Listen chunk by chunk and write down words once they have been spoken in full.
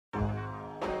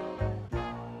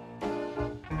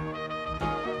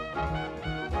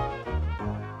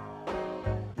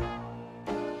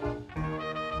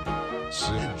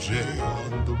CJ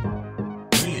on the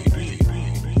beat.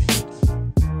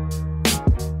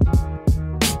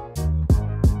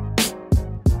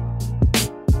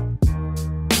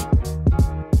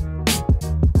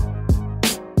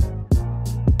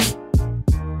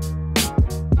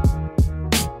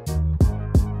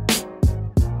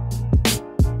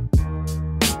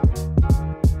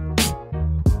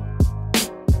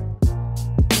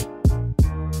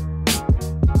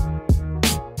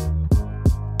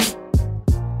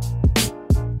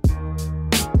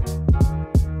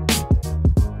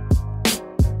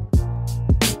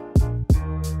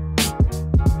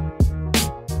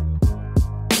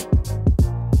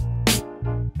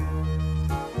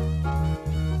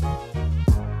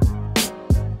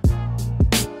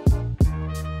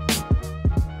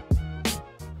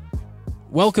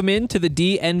 Welcome in to the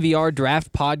DNVR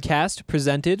Draft Podcast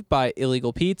presented by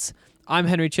Illegal Pete's. I'm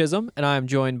Henry Chisholm, and I'm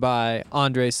joined by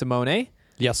Andre Simone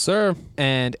Yes, sir.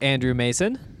 and Andrew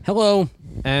Mason. Hello.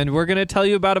 And we're going to tell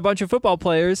you about a bunch of football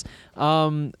players.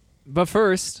 But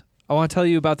first, I want to tell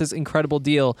you about this incredible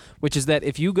deal, which is that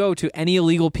if you go to any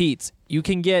Illegal Pete's, you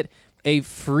can get a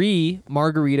free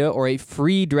margarita or a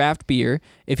free draft beer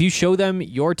if you show them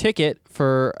your ticket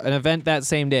for an event that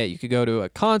same day. You could go to a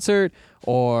concert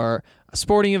or a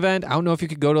sporting event. I don't know if you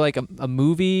could go to like a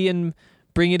movie and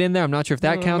bring it in there. I'm not sure if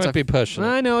that counts. Might be pushing it.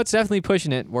 I know it's definitely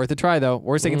pushing it. Worth a try though.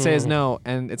 Worst they can say is no,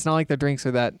 and it's not like their drinks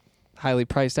are that highly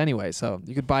priced anyway, so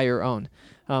you could buy your own.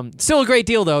 Still a great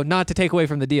deal though, not to take away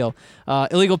from the deal.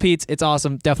 Illegal Pete's, it's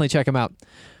awesome. Definitely check them out.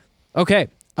 Okay.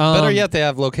 Better yet, they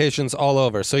have locations all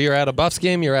over. So you're at a Buffs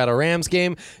game, you're at a Rams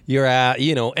game, you're at,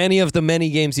 any of the many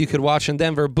games you could watch in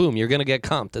Denver, boom, you're going to get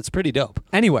comped. It's pretty dope.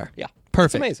 Anywhere. Yeah.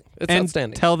 Perfect. It's amazing. It's and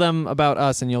outstanding. Tell them about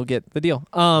us and you'll get the deal.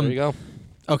 There you go.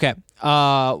 Okay.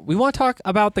 We want to talk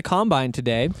about the Combine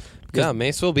today. Yeah,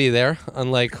 Mace will be there,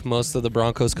 unlike most of the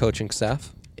Broncos coaching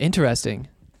staff. Interesting.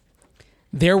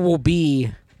 There will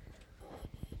be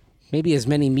maybe as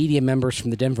many media members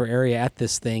from the Denver area at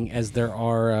this thing as there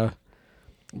are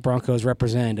Broncos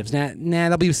representatives. Nah,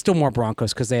 there'll be still more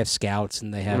Broncos because they have scouts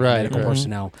and they have medical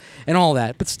personnel and all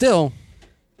that. But still,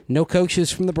 no coaches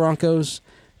from the Broncos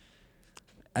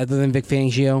other than Vic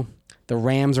Fangio. The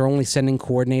Rams are only sending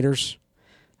coordinators.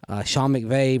 Sean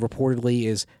McVay reportedly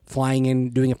is flying in,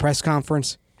 doing a press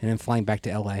conference, and then flying back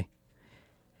to L.A.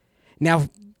 Now,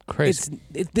 Crazy.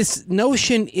 This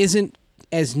notion isn't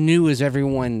as new as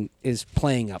everyone is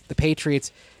playing up. The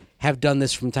Patriots have done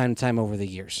this from time to time over the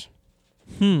years.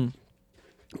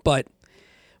 But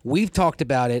we've talked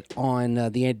about it on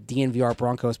the DNVR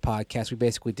Broncos podcast. We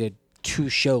basically did two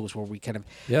shows where we kind of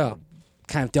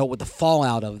dealt with the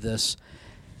fallout of this.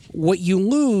 What you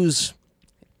lose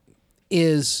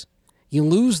is you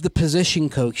lose the position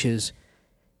coaches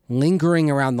lingering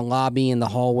around the lobby and the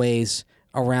hallways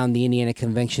around the Indiana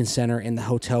Convention Center and the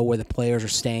hotel where the players are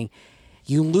staying.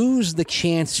 You lose the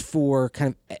chance for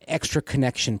kind of extra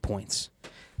connection points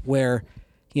where,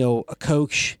 a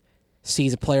coach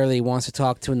sees a player that he wants to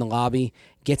talk to in the lobby,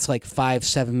 gets like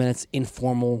 5-7 minutes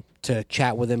informal to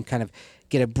chat with him, kind of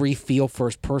get a brief feel for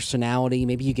his personality.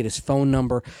 Maybe you get his phone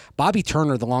number. Bobby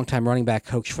Turner, the longtime running back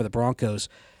coach for the Broncos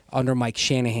under Mike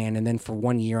Shanahan, and then for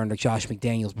 1 year under Josh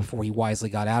McDaniels before he wisely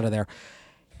got out of there,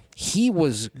 he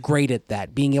was great at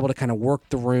that, being able to kind of work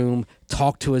the room,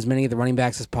 talk to as many of the running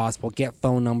backs as possible, get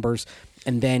phone numbers,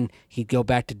 and then he'd go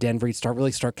back to Denver. He'd start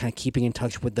kind of keeping in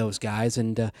touch with those guys.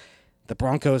 And the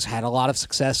Broncos had a lot of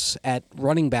success at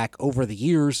running back over the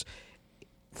years,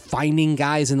 finding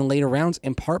guys in the later rounds,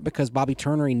 in part because Bobby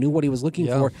Turner, he knew what he was looking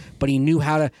for, but he knew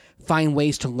how to find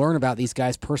ways to learn about these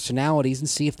guys' personalities and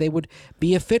see if they would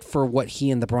be a fit for what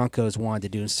he and the Broncos wanted to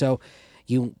do. So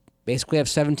you basically have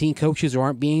 17 coaches who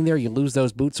aren't being there. You lose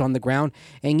those boots on the ground.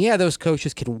 And, those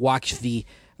coaches can watch the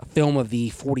film of the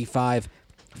 45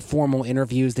 formal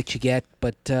interviews that you get,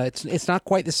 but it's not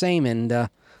quite the same. And,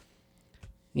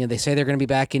 they say they're going to be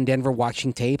back in Denver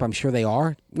watching tape. I'm sure they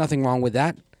are. Nothing wrong with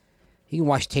that. You can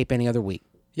watch tape any other week.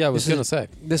 Yeah, I was going to say.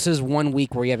 This is 1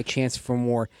 week where you have a chance for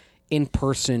more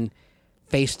in-person,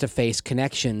 face-to-face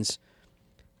connections.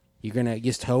 You're going to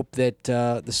just hope that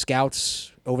the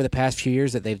scouts over the past few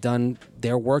years that they've done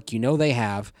their work. They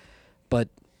have. But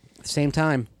at the same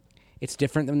time, it's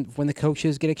different than when the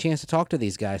coaches get a chance to talk to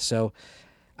these guys. So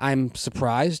I'm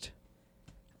surprised.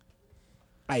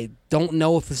 I don't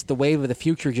know if it's the wave of the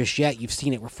future just yet. You've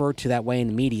seen it referred to that way in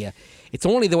the media. It's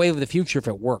only the wave of the future if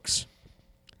it works.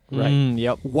 Right.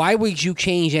 Yep. Why would you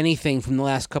change anything from the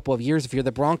last couple of years if you're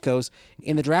the Broncos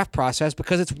in the draft process?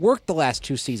 Because it's worked the last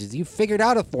 2 seasons. You've figured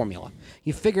out a formula.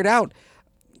 You've figured out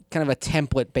kind of a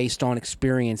template based on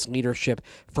experience, leadership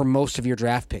for most of your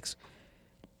draft picks.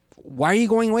 why are you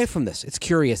going away from this? It's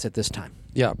curious at this time.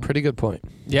 Yeah, pretty good point.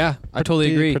 Yeah, I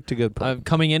totally agree. Pretty good point.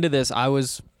 Coming into this, I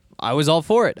was all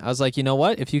for it. I was like, you know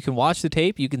what? If you can watch the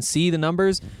tape, you can see the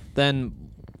numbers, then,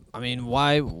 I mean,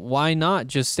 why not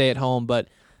just stay at home? But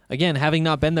again, having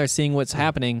not been there, seeing what's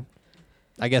happening,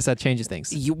 I guess that changes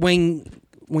things.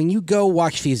 When you go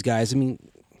watch these guys, I mean,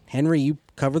 Henry, you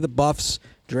cover the Buffs.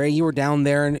 Dre, you were down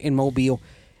there in Mobile.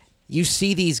 You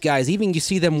see these guys, even you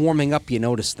see them warming up, you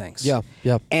notice things. Yeah.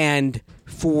 And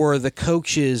for the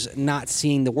coaches not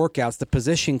seeing the workouts, the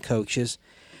position coaches,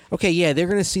 okay, yeah, they're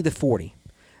going to see the 40.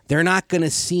 They're not going to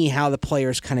see how the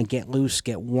players kind of get loose,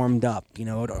 get warmed up.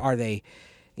 Are they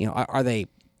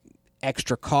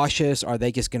extra cautious? Are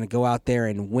they just going to go out there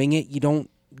and wing it? You don't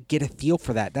get a feel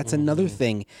for that. That's another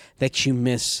thing that you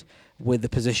miss with the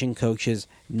position coaches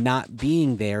not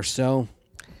being there. So,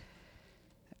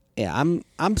 yeah,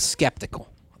 I'm skeptical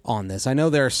on this. I know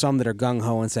there are some that are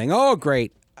gung-ho and saying, oh,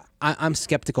 great. I'm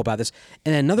skeptical about this.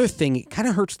 And another thing, it kind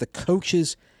of hurts the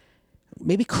coaches,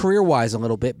 maybe career-wise a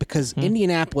little bit, because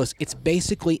Indianapolis, it's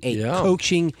basically a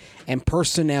coaching and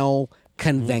personnel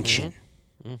convention.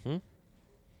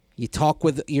 You talk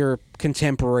with your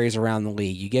contemporaries around the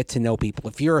league. You get to know people.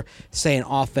 If you're, say, an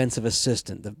offensive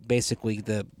assistant, basically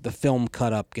the film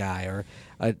cut-up guy,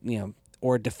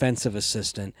 or a defensive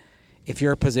assistant, if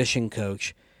you're a position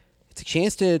coach, it's a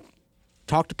chance to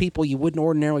talk to people you wouldn't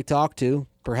ordinarily talk to,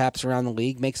 perhaps around the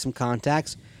league, make some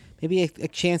contacts, maybe a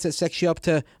chance that sets you up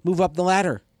to move up the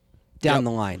ladder down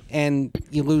the line, and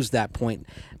you lose that point.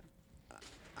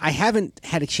 I haven't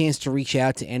had a chance to reach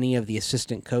out to any of the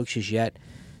assistant coaches yet,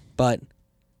 but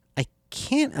I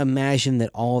can't imagine that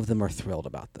all of them are thrilled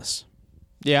about this.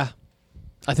 Yeah,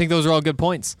 I think those are all good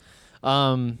points.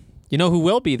 You know who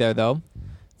will be there, though?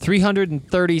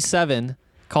 337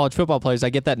 college football players. Did I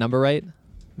get that number right,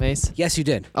 Mace? Yes, you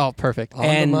did. Oh, perfect. On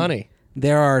the money.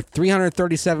 There are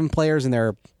 337 players, and there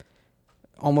are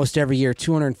almost every year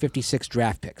 256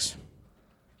 draft picks.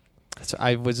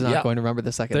 I was not going to remember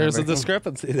the second There's number. a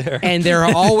discrepancy there. And there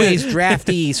are always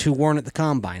draftees who weren't at the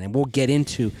combine, and we'll get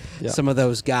into some of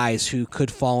those guys who could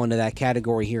fall into that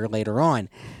category here later on.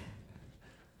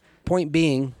 Point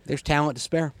being, there's talent to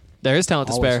spare. There is talent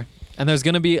to Always. spare. And there's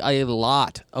going to be a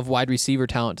lot of wide receiver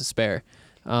talent to spare.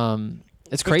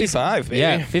 It's crazy. 55, baby.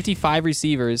 Yeah, 55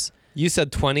 receivers. You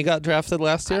said 20 got drafted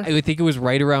last year? I would think it was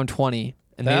right around 20.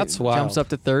 And That's it wild. jumps up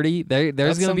to 30. There's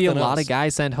That's going to be a something lot else. of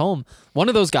guys sent home. One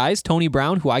of those guys, Tony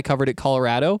Brown, who I covered at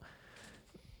Colorado,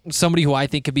 somebody who I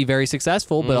think could be very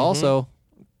successful, but also,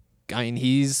 I mean,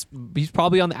 he's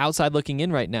probably on the outside looking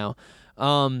in right now.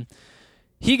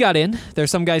 He got in.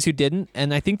 There's some guys who didn't,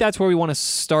 and I think that's where we want to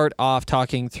start off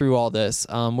talking through all this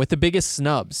with the biggest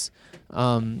snubs.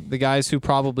 The guys who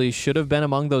probably should have been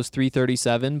among those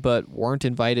 337 but weren't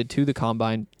invited to the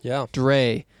combine. Yeah.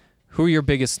 Dre, who are your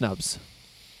biggest snubs?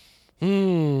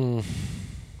 There's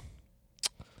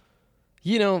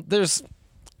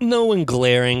no one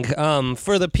glaring.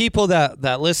 For the people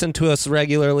that listen to us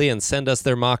regularly and send us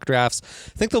their mock drafts,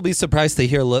 I think they'll be surprised to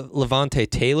hear Levante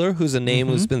Taylor, who's a name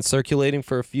who's been circulating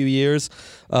for a few years.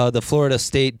 The Florida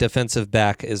State defensive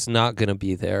back is not going to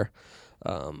be there.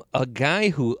 A guy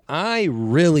who I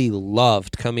really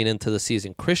loved coming into the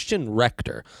season, Christian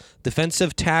Rector,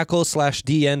 defensive tackle /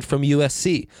 D end from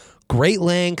USC. Great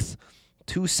length,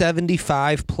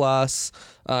 275 plus.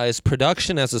 His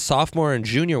production as a sophomore and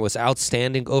junior was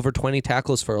outstanding, over 20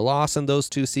 tackles for a loss in those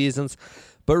 2 seasons.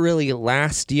 But really,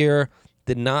 last year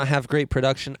did not have great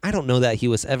production. I don't know that he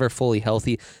was ever fully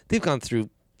healthy. They've gone through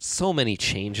so many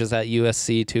changes at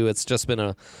USC, too. It's just been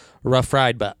a rough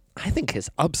ride, but I think his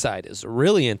upside is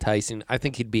really enticing. I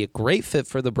think he'd be a great fit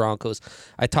for the Broncos.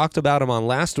 I talked about him on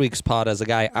last week's pod as a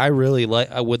guy I really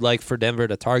would like for Denver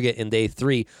to target in day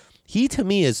 3. He, to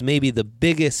me, is maybe the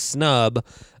biggest snub,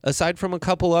 aside from a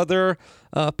couple other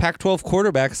Pac-12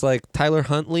 quarterbacks like Tyler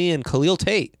Huntley and Khalil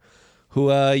Tate, who,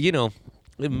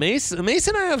 Mason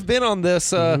and I have been on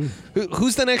this.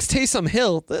 Who's the next Taysom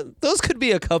Hill? Those could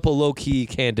be a couple low-key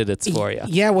candidates for you.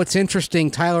 Yeah, what's interesting,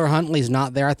 Tyler Huntley's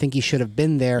not there. I think he should have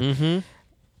been there.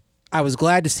 I was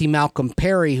glad to see Malcolm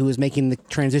Perry, who is making the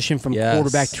transition from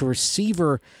quarterback to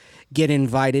receiver, get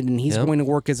invited, and he's going to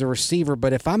work as a receiver.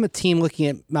 But if I'm a team looking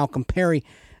at Malcolm Perry,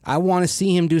 I want to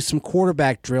see him do some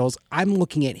quarterback drills. I'm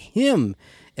looking at him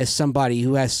as somebody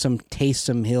who has some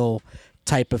Taysom Hill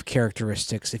type of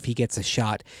characteristics if he gets a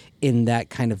shot in that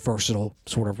kind of versatile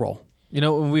sort of role.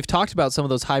 When we've talked about some of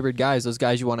those hybrid guys, those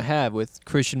guys you want to have, with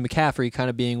Christian McCaffrey kind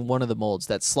of being one of the molds,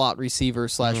 that slot receiver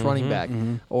 / running back,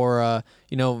 or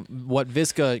what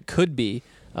Visca could be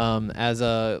as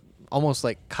a almost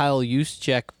like Kyle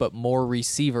Juszczyk, but more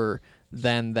receiver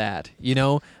than that. You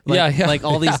know, Yeah, like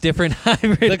all these different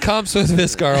hybrid. The comps with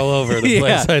Viscar all over the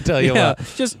place. I tell you what.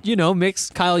 Just mix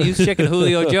Kyle Juszczyk and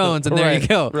Julio Jones, and there you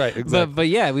go. Right, exactly. But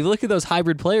yeah, we look at those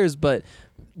hybrid players, but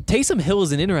Taysom Hill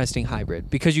is an interesting hybrid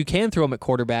because you can throw him at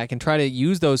quarterback and try to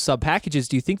use those sub packages.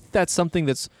 Do you think that's something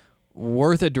that's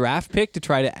worth a draft pick to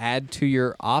try to add to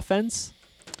your offense?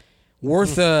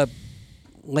 Worth a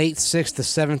late 6th to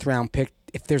 7th round pick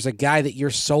if there's a guy that you're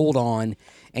sold on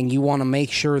and you want to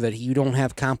make sure that you don't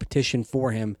have competition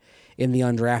for him in the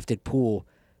undrafted pool.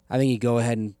 I think you go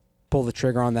ahead and pull the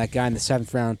trigger on that guy in the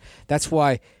 7th round. That's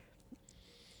why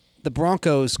the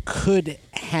Broncos could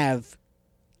have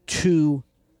 2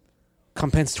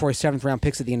 compensatory 7th round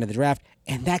picks at the end of the draft,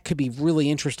 and that could be really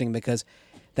interesting because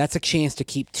that's a chance to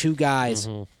keep 2 guys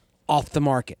off the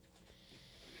market.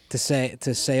 To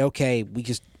say, okay,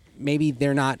 maybe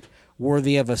they're not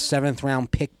worthy of a 7th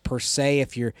round pick per se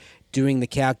if you're doing the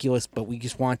calculus, but we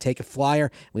just want to take a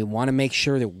flyer. We want to make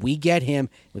sure that we get him.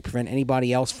 We prevent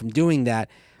anybody else from doing that.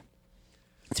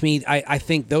 To me, I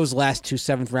think those last 2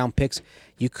 7th round picks,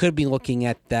 you could be looking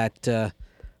at that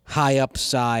high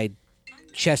upside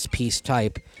chess piece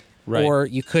type, or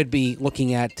you could be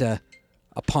looking at a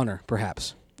punter,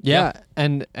 perhaps. Yeah,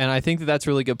 and I think that's a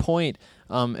really good point.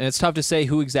 And it's tough to say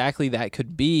who exactly that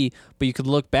could be, but you could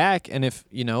look back, and if,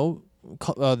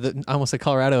 I almost said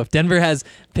Colorado, if Denver has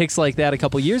picks like that a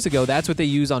couple years ago, that's what they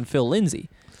use on Phil Lindsay.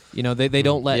 They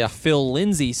don't let Phil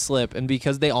Lindsay slip, and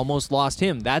because they almost lost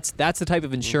him, that's the type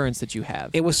of insurance that you have.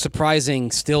 It was surprising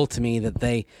still to me that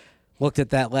they looked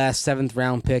at that last 7th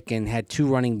round pick and had 2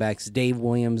 running backs, Dave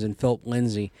Williams and Philip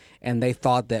Lindsay, and they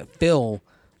thought that Phil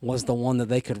was the one that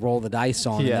they could roll the dice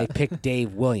on, and they picked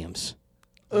Dave Williams.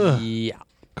 Yeah,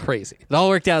 crazy. It all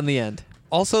worked out in the end.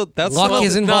 Also, that's luck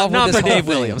is involved not with this for whole Dave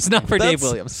thing. Williams. Not for Dave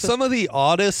Williams. Some of the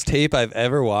oddest tape I've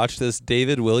ever watched is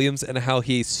David Williams and how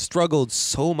he struggled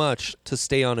so much to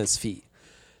stay on his feet.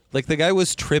 Like, the guy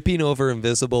was tripping over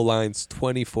invisible lines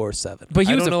 24/7. But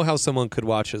I don't know how someone could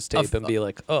watch his tape and be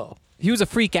like, oh. He was a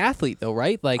freak athlete, though,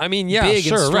 right? Like, I mean, yeah, big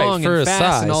sure, and strong right, for and his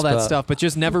fast and all size, that but- stuff, but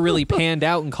just never really panned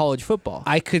out in college football.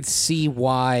 I could see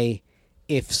why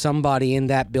if somebody in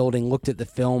that building looked at the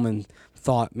film and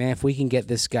thought, man, if we can get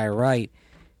this guy right,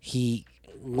 he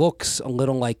looks a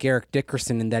little like Eric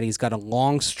Dickerson in that he's got a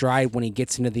long stride when he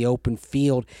gets into the open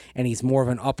field and he's more of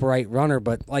an upright runner.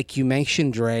 But like you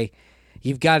mentioned, Dre,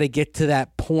 you've got to get to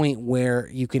that point where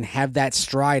you can have that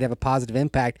stride have a positive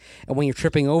impact. And when you're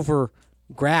tripping over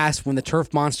grass, when the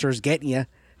turf monster is getting you,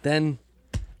 then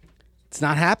it's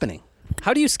not happening.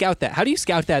 How do you scout that? How do you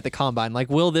scout that at the combine? Like,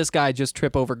 will this guy just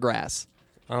trip over grass?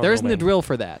 I don't There know, isn't a man. drill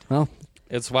for that. Well,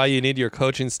 It's why you need your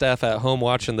coaching staff at home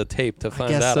watching the tape to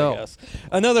find guess out, so. I guess.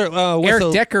 Another,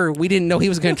 Eric Decker, we didn't know he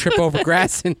was going to trip over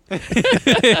grass, and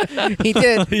he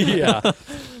did. Yeah.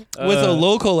 With a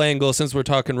local angle, since we're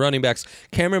talking running backs,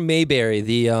 Cameron Mayberry,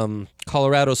 the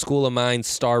Colorado School of Mines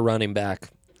star running back.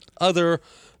 Other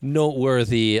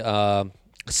noteworthy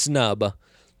snub.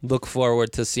 Look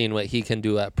forward to seeing what he can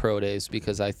do at pro days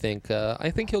because I think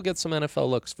he'll get some NFL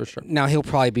looks for sure. Now, he'll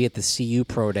probably be at the CU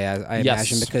Pro Day, I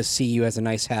imagine, because CU has a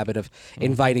nice habit of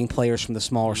inviting players from the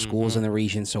smaller schools in the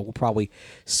region, so we'll probably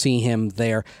see him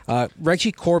there.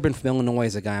 Reggie Corbin from Illinois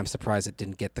is a guy I'm surprised that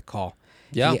didn't get the call.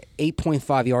 Yeah.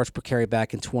 8.5 yards per carry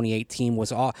back in 2018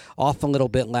 was off a little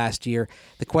bit last year.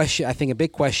 The question, I think a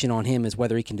big question on him is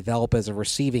whether he can develop as a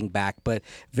receiving back, but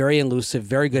very elusive,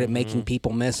 very good at making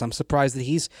people miss. I'm surprised that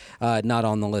he's not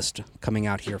on the list coming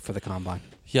out here for the Combine.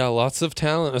 Yeah, lots of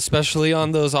talent, especially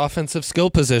on those offensive skill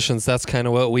positions. That's kind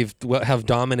of what have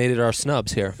dominated our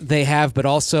snubs here. They have, but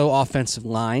also offensive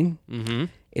line. Mm-hmm.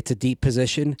 It's a deep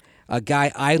position. A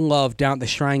guy I loved down at the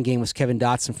Shrine game was Kevin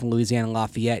Dotson from Louisiana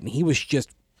Lafayette, and he was just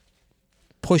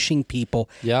pushing people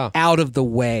out of the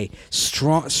way.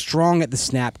 Strong at the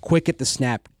snap, quick at the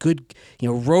snap, good,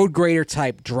 road grader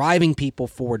type, driving people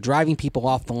forward, driving people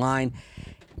off the line.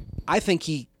 I think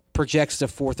he projects a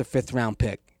 4th or 5th round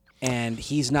pick, and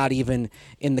he's not even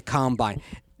in the Combine.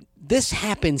 This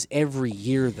happens every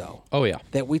year, though. Oh yeah,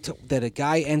 that a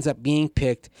guy ends up being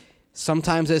picked.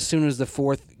 Sometimes as soon as the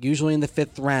 4th, usually in the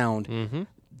 5th round. Mm-hmm.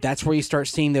 That's where you start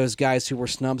seeing those guys who were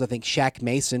snubs. I think Shaq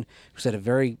Mason, who's had a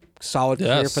very solid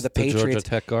career for the Patriots. Georgia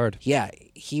Tech guard. Yeah,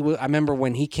 I remember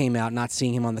when he came out, not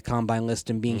seeing him on the Combine list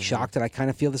and being shocked. And I kind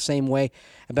of feel the same way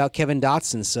about Kevin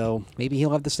Dotson. So maybe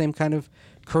he'll have the same kind of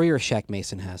career Shaq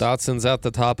Mason has. Dotson's at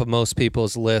the top of most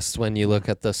people's list when you look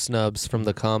at the snubs from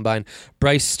the Combine.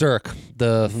 Bryce Stirk,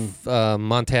 the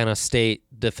Montana State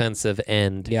defensive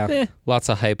end. Yeah. Lots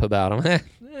of hype about him.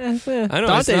 I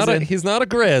know Dante's he's not a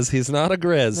Grizz. He's not a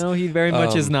Grizz. No, he very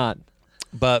much is not.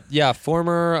 But yeah,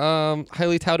 former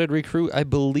highly touted recruit, I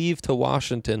believe, to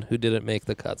Washington, who didn't make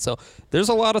the cut. So there's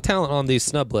a lot of talent on these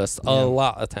snub lists. A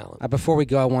lot of talent. Before we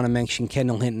go, I want to mention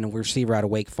Kendall Hinton, a receiver out of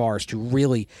Wake Forest, who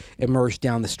really emerged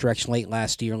down the stretch late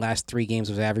last year. Last 3 games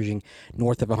was averaging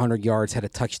north of 100 yards, had a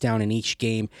touchdown in each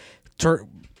game.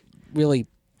 Really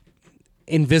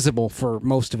invisible for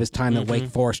most of his time at Wake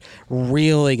Forest.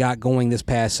 Really got going this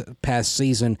past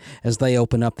season as they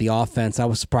open up the offense. I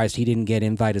was surprised he didn't get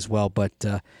invite as well, but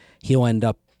he'll end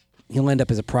up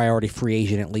as a priority free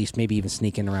agent at least, maybe even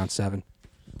sneak in around 7.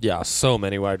 Yeah, so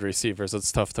many wide receivers.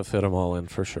 It's tough to fit them all in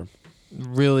for sure.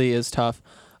 Really is tough.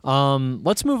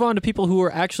 Let's move on to people who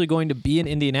are actually going to be in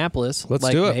Indianapolis. Let's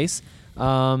like do it. Mace.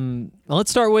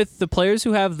 Let's start with the players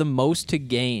who have the most to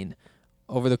gain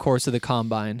over the course of the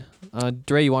combine.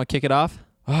 Dre, you want to kick it off?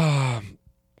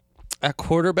 At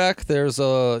quarterback, there's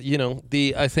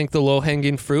I think the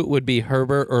low-hanging fruit would be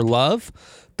Herbert or Love.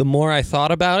 The more I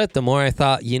thought about it, the more I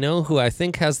thought, who I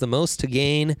think has the most to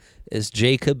gain is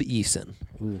Jacob Eason.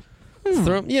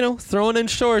 Throwing in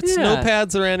shorts, no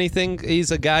pads or anything.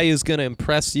 He's a guy who's going to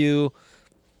impress you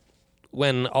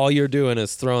when all you're doing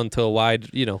is throwing to a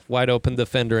wide open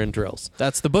defender in drills.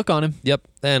 That's the book on him. Yep,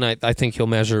 and I think he'll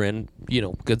measure in,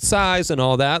 good size and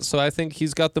all that. So I think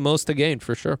he's got the most to gain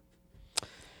for sure.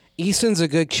 Eason's a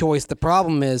good choice. The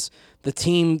problem is the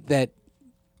team that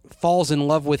falls in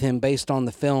love with him based on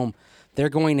the film, they're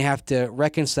going to have to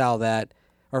reconcile that,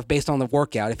 or based on the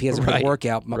workout, if he has a good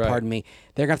workout, pardon me,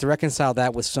 they're going to have to reconcile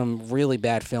that with some really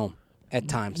bad film at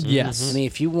times. Yes. I mean,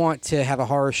 if you want to have a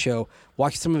horror show,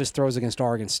 watch some of his throws against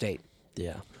Oregon State.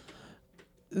 Yeah.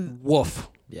 Woof.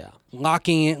 Yeah.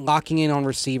 Locking in on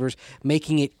receivers,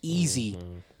 making it easy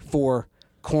for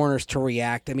corners to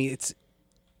react. I mean,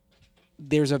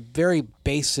 there's a very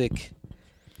basic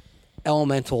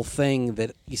elemental thing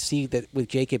that you see that with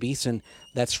Jacob Eason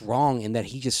that's wrong, in that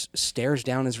he just stares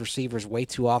down his receivers way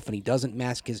too often. He doesn't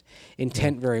mask his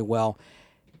intent very well.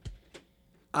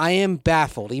 I am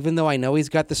baffled, even though I know he's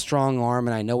got the strong arm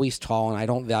and I know he's tall and I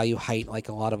don't value height like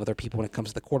a lot of other people when it comes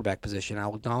to the quarterback position.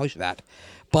 I'll acknowledge that.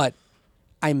 But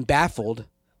I'm baffled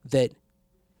that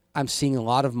I'm seeing a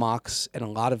lot of mocks and a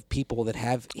lot of people that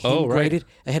have him graded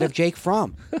ahead of Jake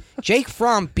Fromm. Jake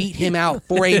Fromm beat him out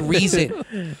for a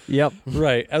reason. Yep.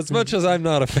 Right. As much as I'm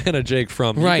not a fan of Jake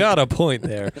Fromm, you Right. got a point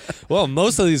there. Well,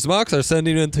 most of these mocks are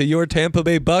sending into your Tampa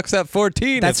Bay Bucks at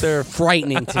 14. That's if they're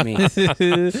frightening to me.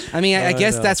 I mean, I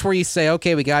guess that's where you say,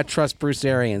 okay, we got to trust Bruce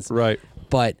Arians. right.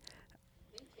 But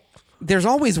there's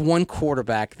always one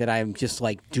quarterback that I'm just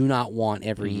like, do not want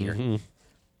every year.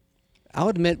 I'll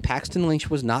admit Paxton Lynch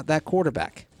was not that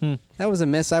quarterback. That was a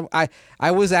miss.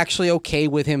 I was actually okay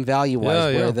with him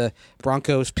value-wise where the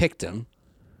Broncos picked him.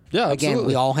 Yeah, Again,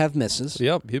 absolutely. we all have misses.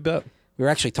 Yep, you bet. We were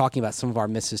actually talking about some of our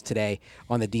misses today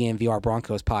on the DNVR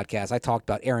Broncos podcast. I talked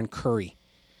about Aaron Curry.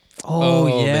 Oh,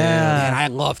 Oh, yeah. And I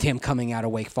loved him coming out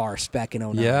of Wake Forest back in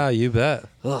 09. Yeah, you bet.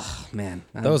 Ugh, man.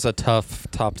 That was a tough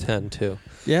top 10, too.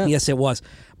 Yeah. Yes, it was.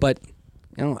 But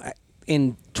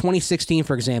in 2016,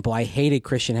 for example, I hated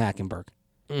Christian Hackenberg.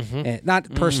 Not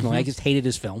personally, I just hated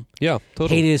his film. Yeah,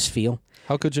 totally. Hated his feel.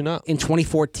 How could you not? In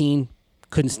 2014,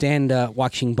 couldn't stand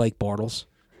watching Blake Bortles.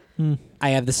 I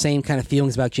have the same kind of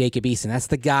feelings about Jacob Eason. That's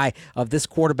the guy of this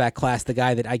quarterback class, the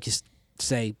guy that I just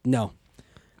say, no,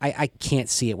 I can't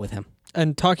see it with him.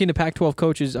 And talking to Pac-12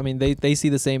 coaches, I mean, they see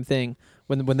the same thing.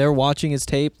 When they're watching his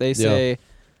tape, they say,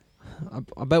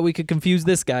 I bet we could confuse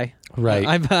this guy. Right.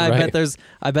 I bet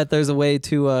there's a way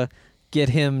to get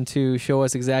him to show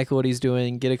us exactly what he's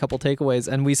doing, get a couple takeaways.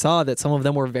 And we saw that some of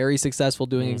them were very successful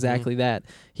doing exactly that.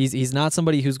 He's not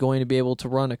somebody who's going to be able to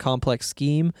run a complex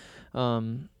scheme.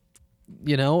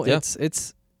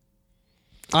 It's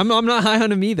I'm not high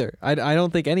on him either. I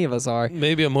don't think any of us are.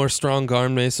 Maybe a more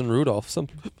strong-armed Mason Rudolph,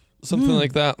 something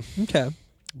like that. Okay.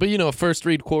 But, a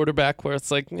first-read quarterback where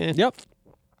it's like, Yep.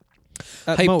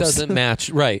 At hype most. doesn't match.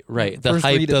 Right. The First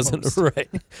hype read at doesn't. most. Right.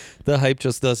 The hype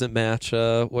just doesn't match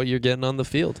what you're getting on the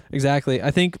field. Exactly. I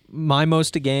think my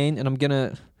most to gain, and I'm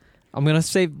gonna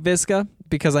say Visca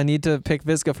because I need to pick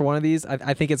Visca for one of these.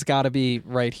 I think it's got to be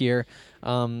right here.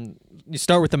 You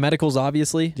start with the medicals,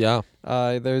 obviously. Yeah.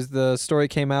 There's the story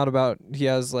came out about he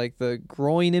has like the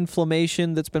groin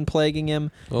inflammation that's been plaguing him.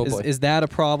 Oh, boy. Is that a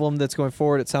problem that's going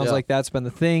forward? It sounds Yeah. like that's been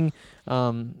the thing.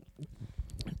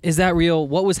 Is that real?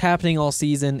 What was happening all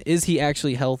season? Is he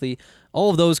actually healthy? All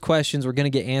of those questions we're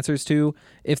going to get answers to.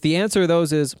 If the answer to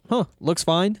those is, looks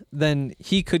fine, then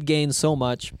he could gain so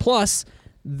much. Plus,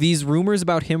 these rumors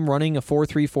about him running a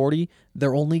 4.3 40,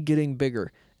 they're only getting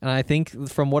bigger. And I think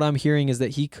from what I'm hearing is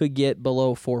that he could get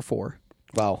below 4.4.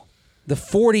 Wow. The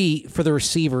 40 for the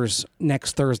receivers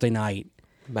next Thursday night.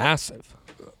 Massive.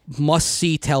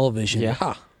 must-see television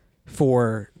Yeah.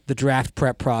 for the draft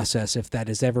prep process if that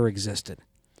has ever existed.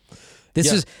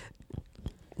 This is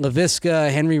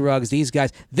Laviska, Henry Ruggs, these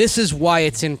guys. This is why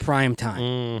it's in prime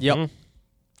time. Yep.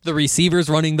 The receivers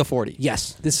running the 40.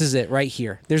 Yes, this is it right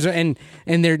here. And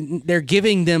they're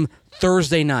giving them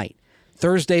Thursday night.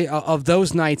 Thursday of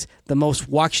those nights, the most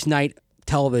watched night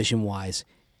television-wise.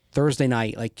 Thursday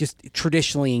night, like just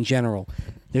traditionally in general.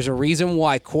 There's a reason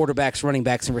why quarterbacks, running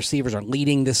backs, and receivers are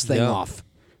leading this thing off.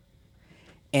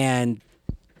 And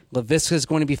Laviska is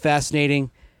going to be fascinating.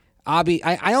 I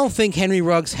don't think Henry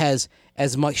Ruggs has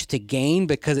as much to gain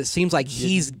because it seems like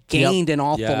he's gained an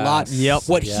awful lot.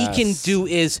 What he can do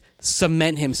is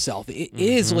cement himself. It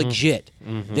is legit.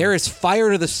 There is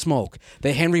fire to the smoke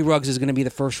that Henry Ruggs is going to be the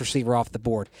first receiver off the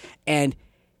board. And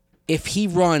if he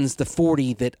runs the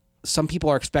 40 that some people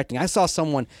are expecting, I saw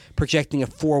someone projecting a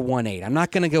 4.18. I'm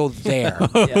not going to go there.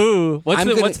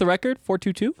 What's the record?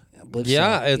 4.22?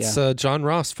 Yeah, it's John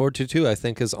Ross, 4.22, I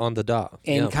think, is on the dot.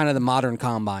 In kind of the modern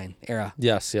combine era.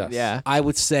 Yes. Yeah. I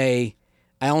would say,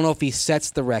 I don't know if he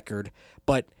sets the record,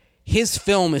 but his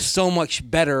film is so much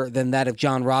better than that of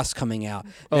John Ross coming out.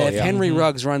 That if Henry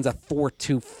Ruggs runs a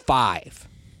 4.25,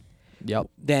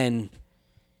 then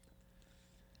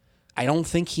I don't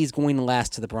think he's going to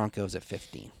last to the Broncos at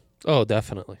 15. Oh,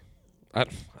 definitely. I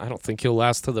don't think he'll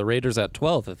last to the Raiders at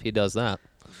 12 if he does that.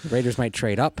 The Raiders might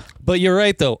trade up. But you're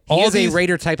right, though. He is a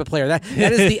Raider type of player. That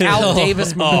is the Al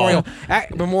Davis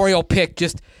memorial pick.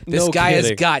 Just this guy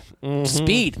has got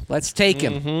speed. Let's take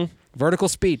him. Vertical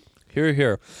speed.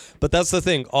 Here. But that's the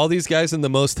thing. All these guys in the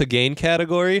most to gain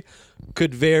category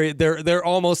could vary. They're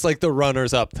almost like the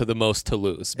runners up to the most to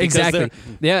lose. Exactly.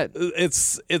 Yeah.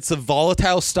 It's a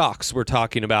volatile stocks we're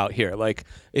talking about here. Like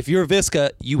if you're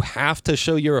Viska, you have to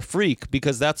show you're a freak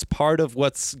because that's part of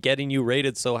what's getting you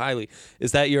rated so highly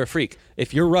is that you're a freak.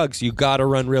 If you're Ruggs, you got to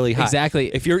run really high. Exactly.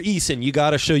 If you're Eason, you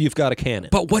got to show you've got a cannon.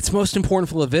 But what's most important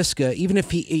for Laviska, even if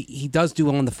he does do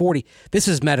well on the 40, this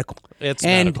is medical. It's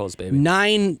and medicals, baby.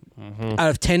 9 out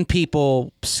of 10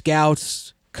 people,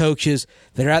 scouts, coaches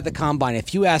that are at the combine,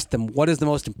 if you ask them what is the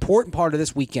most important part of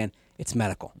this weekend, it's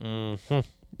medical.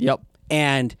 Yep.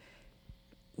 And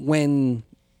when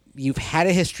you've had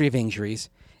a history of injuries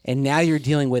and now you're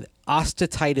dealing with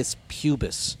osteitis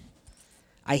pubis,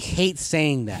 I hate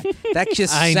saying that. That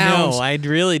just I sounds know. I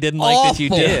really didn't like that you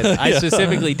did. I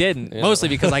specifically didn't. Mostly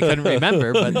because I couldn't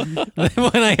remember. But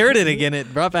when I heard it again,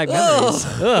 it brought back memories.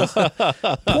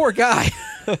 poor guy.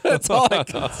 That's all I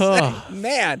can say.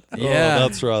 Man. Yeah. Oh,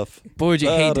 that's rough. Boy, would you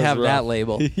hate to have rough. that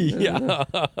label. Yeah.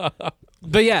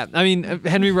 But yeah, I mean,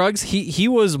 Henry Ruggs, he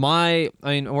was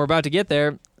we're about to get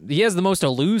there. He has the most to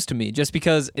lose to me just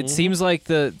because it seems like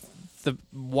the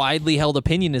widely held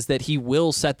opinion is that he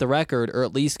will set the record or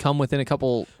at least come within a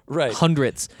couple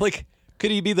hundredths. Like,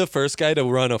 could he be the first guy to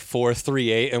run a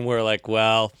 4.38 and we're like,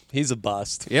 well, he's a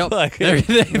bust. Yep. Like, can't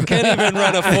even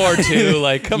run a 4.2.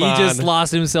 Like, come on. He just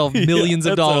lost himself millions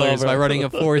of it's dollars over. by running a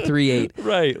 4.38.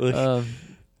 Right. Like,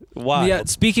 why? Yeah,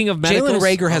 speaking of medicals,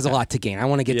 Jalen Reagor has a lot to gain. I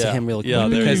want to get to him real quick there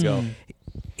because you go.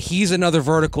 he's another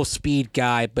vertical speed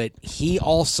guy, but he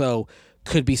also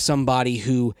could be somebody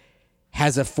who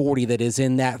has a 40 that is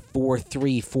in that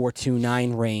 4.3,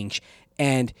 4.29 range.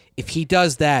 And if he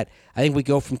does that, I think we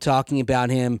go from talking about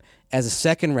him as a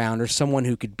second rounder, someone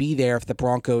who could be there if the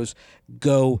Broncos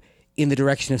go in the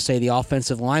direction of, say, the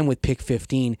offensive line with pick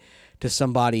 15 to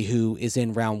somebody who is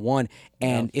in round 1.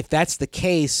 And if that's the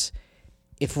case,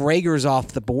 if Reagor's off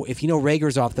the board,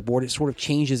 Reagor's off the board, it sort of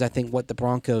changes, I think, what the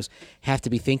Broncos have to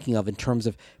be thinking of in terms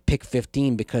of pick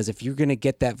 15. Because if you're going to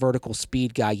get that vertical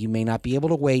speed guy, you may not be able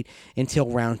to wait until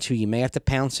round 2. You may have to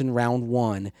pounce in round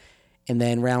 1, and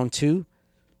then round 2,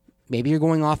 maybe you're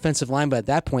going offensive line, but at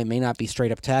that point, it may not be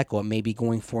straight up tackle. It may be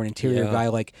going for an interior guy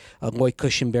like Lloyd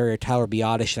Cushenberry or Tyler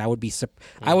Biotish. And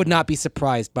I would not be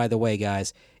surprised, by the way,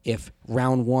 guys, if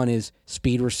round 1 is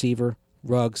speed receiver,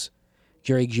 Ruggs,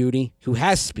 Jerry Jeudy, who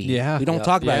has speed. Yeah. We don't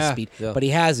talk about his speed, but he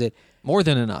has it. more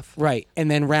than enough. Right. And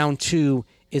then round 2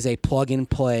 is a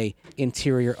plug-and-play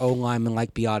interior O-lineman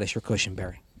like Biotish or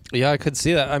Cushenberry. Yeah, I could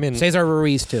see that. I mean, Cesar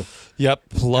Ruiz, too. Yep,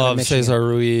 love Michigan. Cesar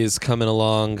Ruiz coming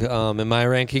along in my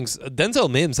rankings. Denzel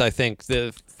Mims, I think,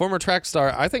 the former track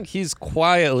star, I think he's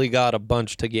quietly got a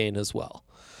bunch to gain as well.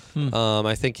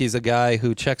 I think he's a guy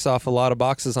who checks off a lot of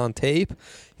boxes on tape.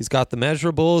 He's got the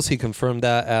measurables. He confirmed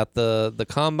that at the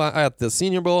combine, at the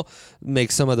Senior Bowl.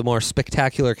 Makes some of the more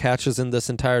spectacular catches in this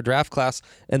entire draft class.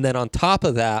 And then on top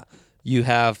of that, You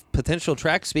have potential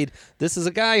track speed. This is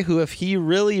a guy who, if he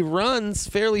really runs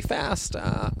fairly fast,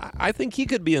 I think he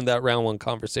could be in that round one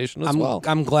conversation as well.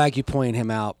 I'm glad you pointed him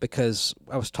out because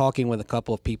I was talking with a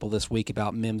couple of people this week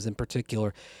about Mims in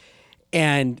particular.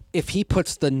 And if he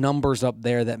puts the numbers up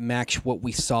there that match what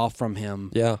we saw from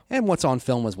him and what's on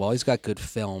film as well, he's got good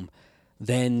film,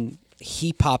 then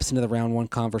he pops into the round one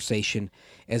conversation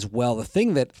as well. The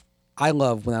thing that I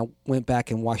love when I went back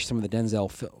and watched some of the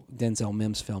Denzel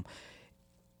Mims film,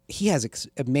 he has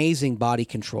amazing body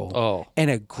control and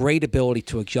a great ability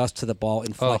to adjust to the ball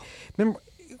in flight. Remember,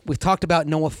 we've talked about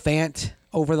Noah Fant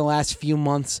over the last few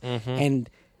months, and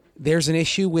there's an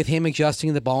issue with him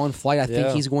adjusting the ball in flight. I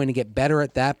think he's going to get better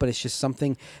at that, but it's just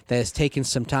something that has taken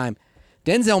some time.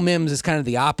 Denzel Mims is kind of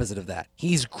the opposite of that.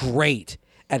 He's great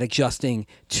at adjusting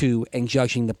to and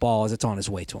judging the ball as it's on his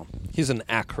way to him. He's an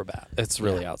acrobat. It's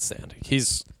really outstanding.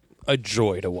 He's a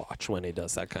joy to watch when he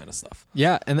does that kind of stuff.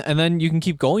 Yeah, and then you can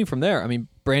keep going from there. I mean,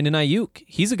 Brandon Ayuk,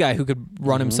 he's a guy who could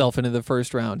run himself into the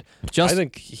first round. I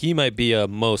think he might be a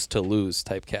most to lose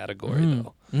type category,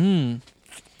 though.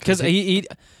 Because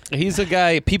he's a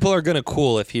guy people are going to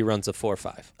cool if he runs a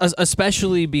 4.5.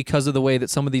 Especially because of the way that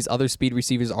some of these other speed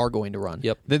receivers are going to run.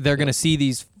 Yep. They're going to see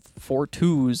these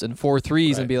 4.2s and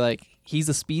 4.3s and be like, he's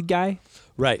a speed guy?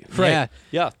 Right.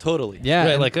 Yeah, totally. Yeah.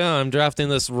 Right, like, I'm drafting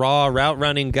this raw route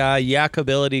running guy, yak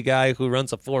ability guy who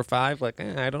runs a 4.5. Like,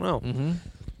 I don't know.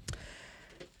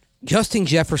 Justin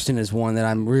Jefferson is one that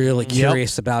I'm really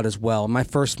curious about as well. In my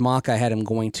first mock, I had him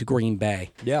going to Green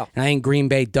Bay. Yeah. And I think Green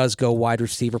Bay does go wide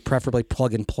receiver, preferably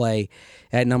plug and play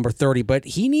at number 30. But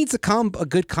he needs a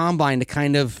good combine to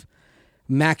kind of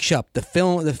match up. The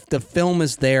film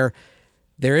is there.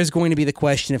 There is going to be the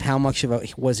question of how much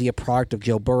was he a product of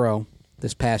Joe Burrow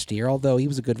this past year, although he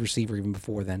was a good receiver even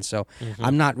before then. So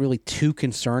I'm not really too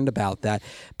concerned about that.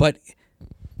 But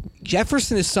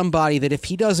Jefferson is somebody that if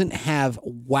he doesn't have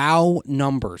wow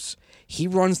numbers, he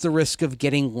runs the risk of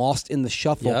getting lost in the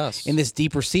shuffle in this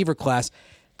deep receiver class.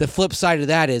 The flip side of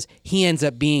that is he ends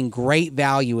up being great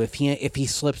value if he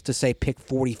slips to, say, pick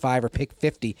 45 or pick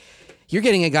 50. You're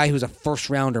getting a guy who's a first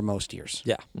rounder most years.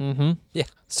 Yeah. Yeah.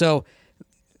 So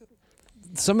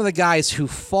some of the guys who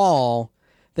fall,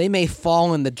 they may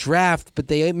fall in the draft, but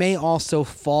they may also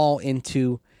fall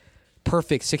into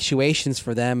perfect situations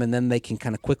for them, and then they can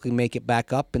kind of quickly make it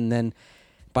back up, and then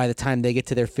by the time they get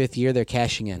to their fifth year, they're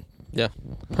cashing in. Yeah.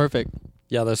 Perfect.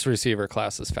 Yeah, this receiver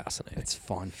class is fascinating. It's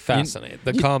fun. Fascinating.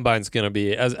 The combine's going to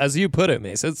be, as you put it,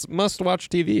 Mace, it's must-watch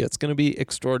TV. It's going to be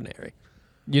extraordinary.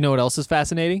 You know what else is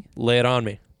fascinating? Lay it on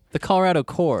me. The Colorado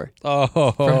Core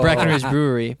Oh. from Breckenridge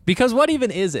Brewery. Because what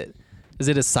even is it? Is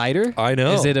it a cider? I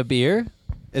know. Is it a beer?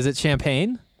 Is it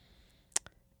champagne?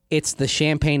 It's the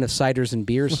champagne of ciders and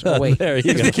beers. Oh, wait. There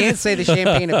you go. You can't say the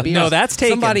champagne of beers. No, that's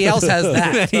taken. Somebody else has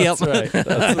that. Yep.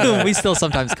 That's right. We still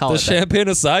sometimes call The it that. champagne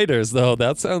of ciders, though,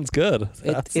 that sounds good.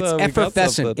 It's we got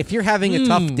effervescent. something. If you're having a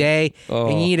tough day and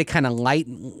you Oh. need to kind of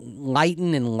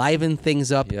lighten and liven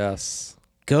things up, Yes.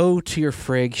 go to your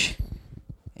fridge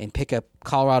and pick up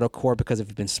Colorado Core, because if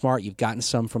you've been smart, you've gotten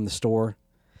some from the store.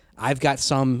 I've got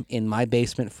some in my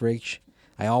basement fridge.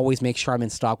 I always make sure I'm in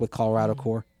stock with Colorado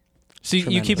Core. So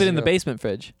you keep it in the basement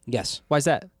fridge. Yes. Why's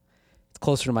that? It's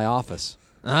closer to my office.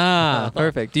 Ah,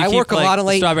 perfect. Do you I keep work a lot of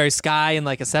late- Strawberry Sky in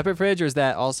like a separate fridge, or is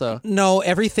that also? No,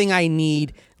 everything I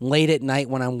need late at night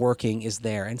when I'm working is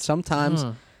there. And sometimes,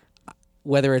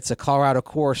 whether it's a Colorado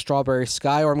Core or Strawberry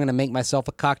Sky, or I'm going to make myself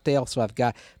a cocktail, so I've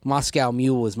got Moscow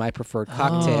Mule is my preferred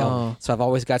cocktail. So I've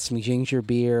always got some ginger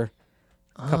beer,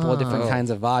 a couple of different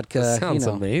kinds of vodka. That sounds you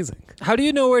know. amazing. How do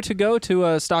you know where to go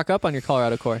to stock up on your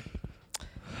Colorado Core?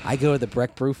 I go to the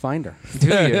Breck Brew Finder. Do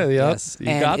you? Yes, You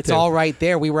and got it's to. all right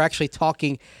there. We were actually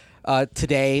talking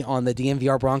today on the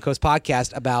DNVR Broncos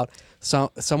podcast about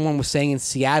someone was saying in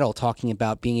Seattle, talking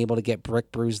about being able to get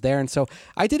Breck Brews there, and so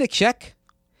I did a check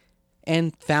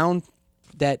and found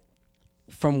that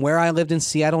from where I lived in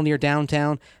Seattle near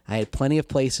downtown, I had plenty of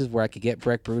places where I could get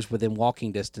Breck Brews within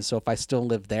walking distance. So if I still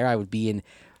lived there, I would be in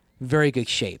very good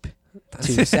shape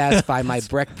to satisfy my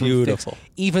Breck Brew fix. Beautiful.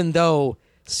 Even though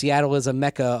Seattle is a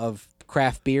mecca of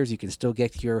craft beers, you can still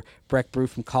get your Breck Brew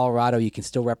from Colorado. You can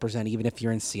still represent even if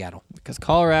you're in Seattle. Because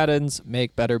Coloradans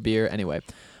make better beer anyway.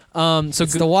 So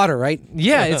It's the water, right?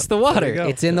 yeah, it's the water. go.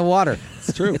 It's in the water.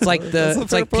 It's true. It's like That's a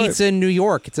it's fair like point. pizza in New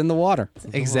York. It's in the water.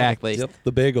 Exactly. Yep,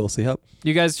 the bagels. Yep.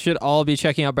 You guys should all be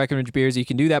checking out Breckenridge beers. You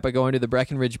can do that by going to the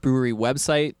Breckenridge Brewery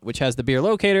website, which has the beer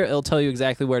locator. It'll tell you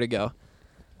exactly where to go.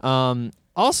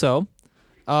 Also,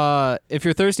 if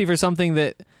you're thirsty for something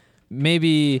that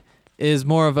maybe is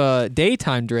more of a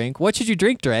daytime drink, what should you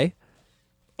drink, Dre?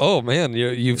 Oh man,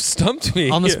 you've stumped me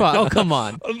On the here. spot. Oh, come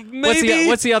on. Maybe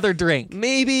What's the other drink?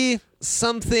 maybe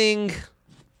something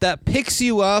that picks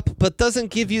you up but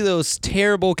doesn't give you those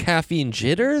terrible caffeine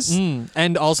jitters.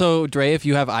 And also, Dre, if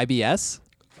you have IBS.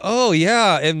 Oh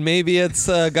yeah, and maybe it's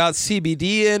got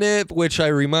CBD in it, which I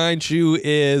remind you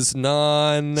is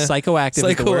Psychoactive.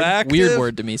 Is the word. Psychoactive? Weird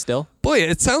word to me still. Boy,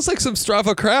 it sounds like some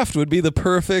Strava Craft would be the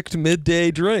perfect midday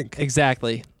drink.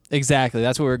 Exactly.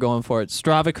 That's what we're going for. It's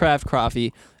Strava Craft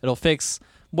Coffee. It'll fix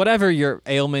whatever your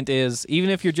ailment is, even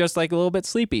if you're just like a little bit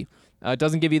sleepy. It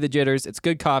doesn't give you the jitters. It's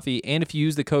good coffee. And if you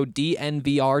use the code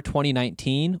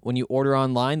DNVR2019 when you order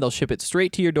online, they'll ship it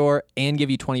straight to your door and give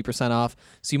you 20% off.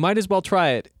 So you might as well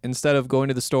try it instead of going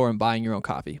to the store and buying your own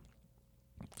coffee.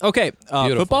 Okay,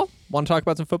 football? Want to talk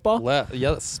about some football?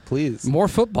 Yes, please. More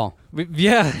football.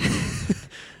 Yeah.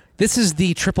 This is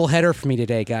the triple header for me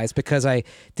today, guys, because I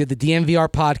did the DNVR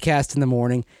podcast in the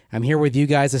morning. I'm here with you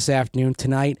guys this afternoon.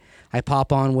 Tonight, I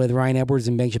pop on with Ryan Edwards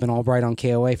and Benjamin Albright on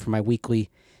KOA for my weekly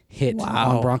hit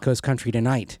on Broncos Country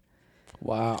Tonight.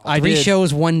 Wow. 3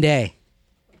 shows one day.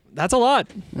 That's a lot.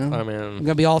 I mean, I'm going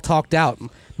to be all talked out.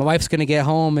 My wife's going to get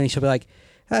home, and she'll be like,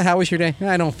 how was your day?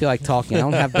 I don't feel like talking. I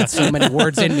don't have so many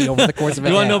words in me over the course of a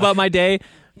day. You want to know about my day?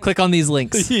 Click on these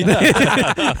links.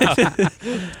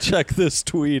 check this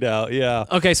tweet out. Yeah.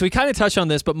 Okay, so we kind of touched on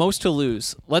this, but most to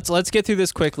lose. Let's get through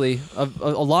this quickly. A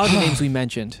lot of the names we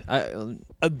mentioned.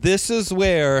 This is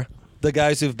where the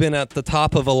guys who've been at the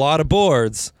top of a lot of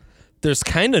boards, there's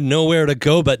kind of nowhere to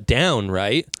go but down,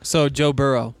 right? So Joe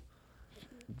Burrow,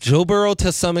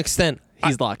 to some extent.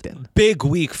 he's locked in. Big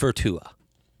week for Tua.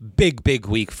 Big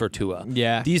week for Tua.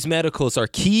 Yeah. These medicals are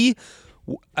key.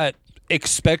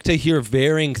 Expect to hear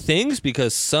varying things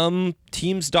because some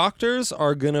teams' doctors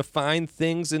are going to find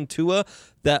things in Tua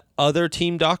that other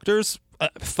team doctors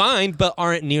find but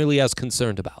aren't nearly as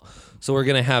concerned about. So we're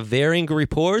going to have varying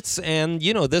reports, and,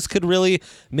 this could really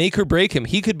make or break him.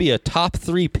 He could be a top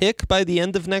 3 pick by the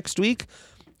end of next week.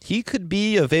 He could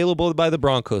be available by the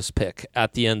Broncos pick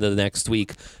at the end of the next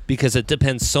week because it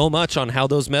depends so much on how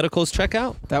those medicals check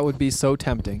out. That would be so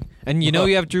tempting. And you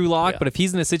have Drew Lock, but if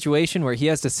he's in a situation where he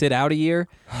has to sit out a year,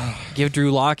 give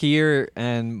Drew Lock a year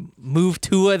and move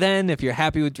Tua then if you're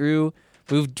happy with Drew.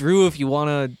 Move Drew if you want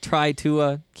to try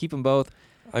Tua. Keep them both.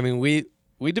 I mean,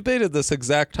 we debated this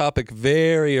exact topic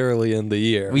very early in the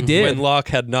year. We did. When Locke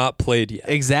had not played yet.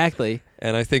 Exactly.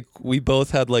 And I think we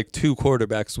both had like 2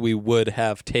 quarterbacks we would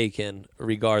have taken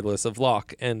regardless of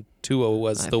Locke. And Tua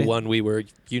was the one we were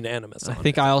unanimous on. I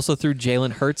think I also threw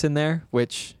Jalen Hurts in there,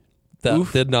 which...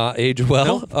 That did not age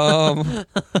well.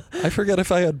 I forget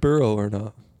if I had Burrow or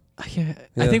not. Yeah,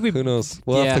 I think who knows?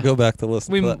 We'll have to go back to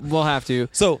listen. We'll have to.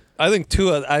 So I think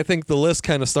the list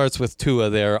kind of starts with Tua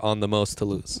there on the most to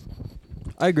lose.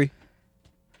 I agree.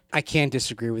 I can't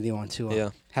disagree with you on Tua. Yeah.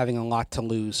 Having a lot to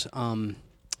lose. I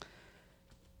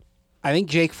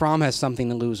think Jake Fromm has something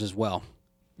to lose as well.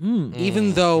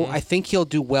 Even though I think he'll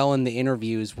do well in the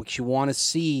interviews, what you want to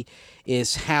see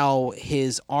is how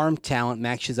his arm talent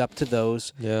matches up to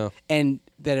those and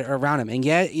that are around him. And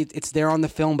it's there on the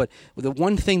film, but the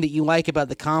one thing that you like about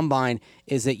the Combine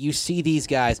is that you see these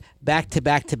guys back to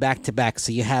back to back to back.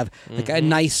 So you have like a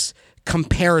nice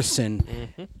comparison.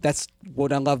 That's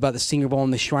what I love about the Senior Bowl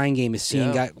and the Shrine Game is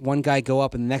seeing one guy go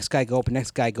up and the next guy go up and the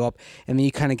next guy go up, and then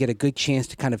you kind of get a good chance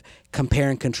to kind of compare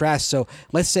and contrast. So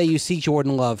let's say you see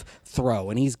Jordan Love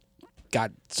throw and he's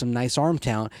got some nice arm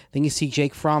talent, then you see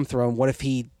Jake Fromm throw, and what if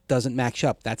he doesn't match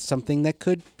up? That's something that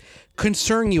could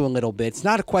concern you a little bit. It's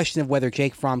not a question of whether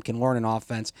Jake Fromm can learn an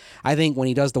offense. I think when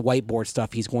he does the whiteboard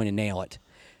stuff, he's going to nail it.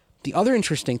 The other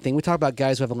interesting thing, we talk about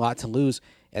guys who have a lot to lose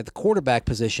at the quarterback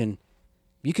position.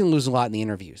 You can lose a lot in the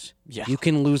interviews. Yeah. You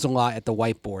can lose a lot at the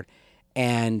whiteboard.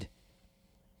 And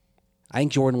I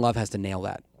think Jordan Love has to nail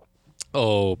that.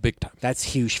 Oh, big time. That's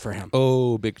huge for him.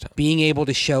 Oh, big time. Being able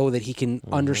to show that he can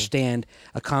understand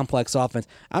a complex offense.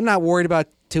 I'm not worried about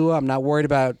Tua. I'm not worried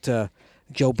about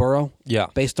Joe Burrow. Yeah.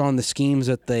 Based on the schemes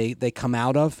that they come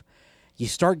out of. You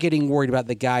start getting worried about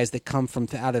the guys that come from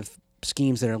out of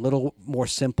schemes that are a little more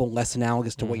simple, less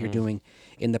analogous to what you're doing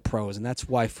in the pros. And that's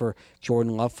why for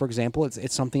Jordan Love, for example,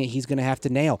 it's something that he's going to have to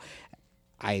nail.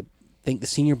 I think the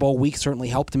Senior Bowl week certainly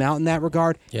helped him out in that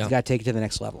regard. Yeah. He's got to take it to the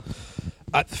next level.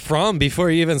 Fromm, before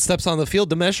he even steps on the field,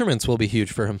 the measurements will be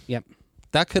huge for him. Yep.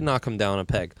 That could knock him down a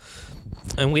peg.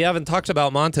 And we haven't talked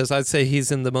about Montez. I'd say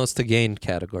he's in the most to gain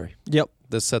category. Yep.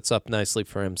 This sets up nicely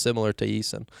for him, similar to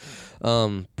Eason.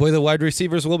 Boy, the wide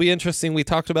receivers will be interesting. We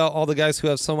talked about all the guys who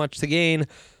have so much to gain.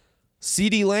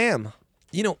 CeeDee Lamb,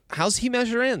 how's he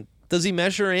measure in? Does he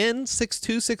measure in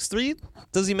 6'2", 6'3"?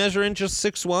 Does he measure in just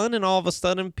 6'1", and all of a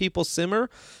sudden people simmer?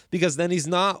 Because then he's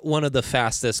not one of the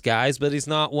fastest guys, but he's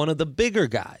not one of the bigger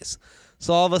guys.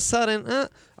 So all of a sudden,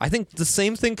 I think the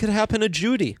same thing could happen to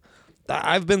Jeudy.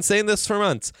 I've been saying this for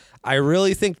months. I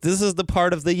really think this is the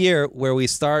part of the year where we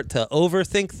start to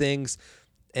overthink things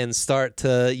and start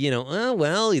to,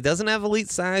 well, he doesn't have elite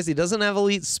size. He doesn't have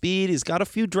elite speed. He's got a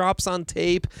few drops on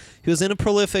tape. He was in a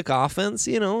prolific offense,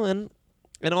 and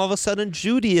all of a sudden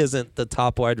Jeudy isn't the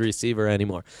top wide receiver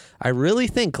anymore. I really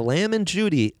think Lamb and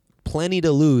Jeudy, plenty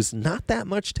to lose, not that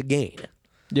much to gain.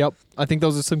 Yep. I think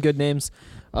those are some good names.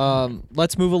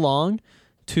 Let's move along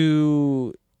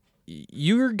to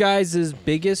your guys'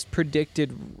 biggest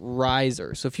predicted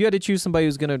riser. So if you had to choose somebody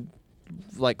who's going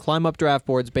to climb up draft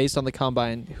boards based on the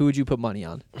combine, who would you put money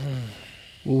on?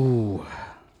 Ooh.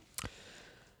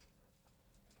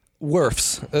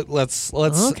 Wirfs. Let's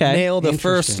Okay. nail the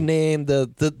first name,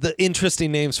 the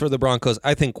interesting names for the Broncos.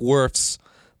 I think Wirfs,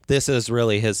 this is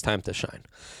really his time to shine.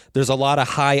 There's a lot of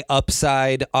high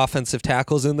upside offensive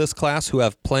tackles in this class who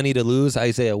have plenty to lose.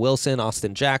 Isaiah Wilson,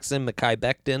 Austin Jackson, Mekhi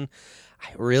Becton. I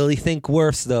really think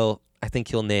Wirfs, though, I think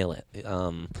he'll nail it.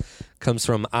 Comes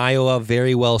from Iowa,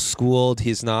 very well schooled.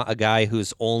 He's not a guy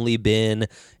who's only been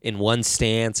in one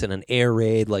stance in an air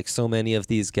raid like so many of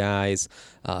these guys.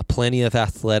 Plenty of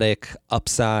athletic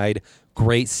upside,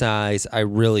 great size. I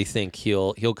really think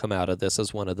he'll come out of this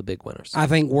as one of the big winners. I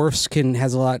think Wirfs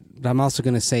has a lot. I'm also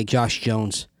going to say Josh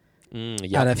Jones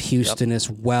out of Houston as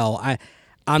well.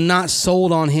 I'm not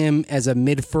sold on him as a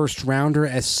mid-first rounder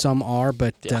as some are,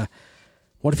 but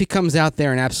what if he comes out there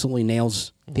and absolutely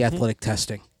nails the athletic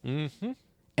testing? Mm-hmm.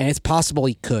 And it's possible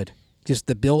he could. Just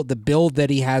the build that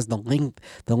he has, the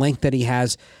length that he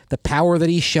has, the power that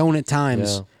he's shown at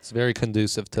times. Yeah, it's very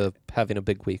conducive to having a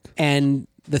big week. And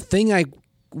the thing I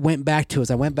went back to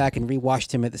is I went back and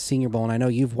rewatched him at the Senior Bowl, and I know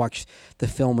you've watched the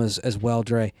film as well,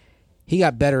 Dre. He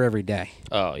got better every day.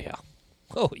 Oh, yeah.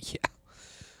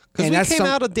 Because we came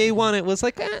out of day one, it was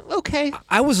like, okay.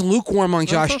 I was lukewarm on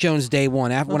Josh Jones day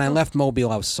one. When I left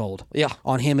Mobile, I was sold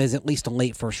on him as at least a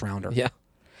late first rounder. Yeah.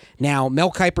 Now,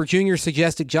 Mel Kiper Jr.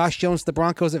 suggested Josh Jones to the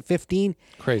Broncos at 15.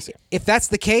 Crazy. If that's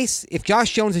the case, if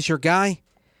Josh Jones is your guy,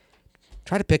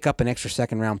 try to pick up an extra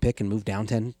second-round pick and move down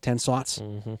 10 slots.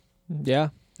 Mm-hmm. Yeah.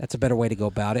 That's a better way to go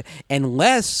about it.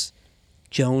 Unless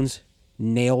Jones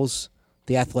nails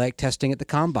the athletic testing at the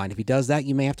combine. If he does that,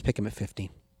 you may have to pick him at 15.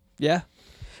 Yeah.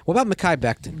 What about Mekhi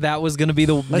Becton? That was going to be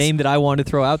the name that I wanted to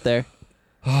throw out there.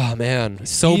 Oh, man.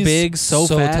 He's big, so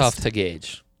fast. Tough to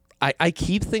gauge. I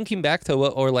keep thinking back to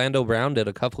what Orlando Brown did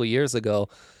a couple of years ago.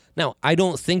 Now, I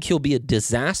don't think he'll be a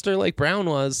disaster like Brown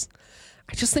was.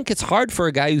 I just think it's hard for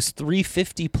a guy who's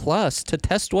 350 plus to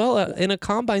test well in a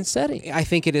combine setting. I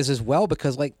think it is as well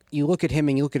because, you look at him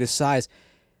and you look at his size.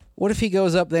 What if he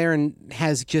goes up there and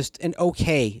has just an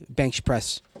okay bench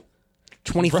press?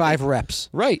 25 reps.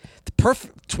 Right.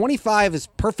 25 is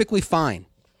perfectly fine.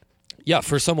 Yeah,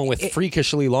 for someone with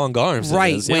freakishly long arms.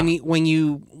 Right. It is, yeah. When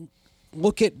you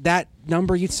look at that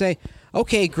number, you'd say,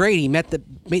 okay, great, he met the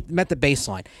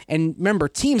baseline. And remember,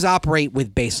 teams operate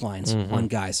with baselines on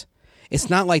guys. It's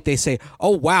not like they say,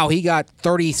 oh, wow, he got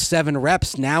 37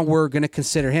 reps, now we're going to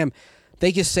consider him.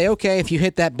 They just say, okay, if you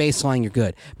hit that baseline, you're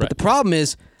good. But the problem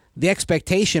is, the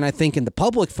expectation, I think, in the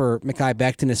public for Mekhi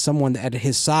Becton is someone at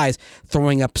his size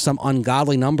throwing up some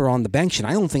ungodly number on the bench, and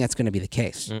I don't think that's going to be the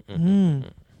case.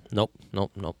 Nope.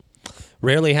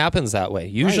 Rarely happens that way.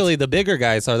 Usually the bigger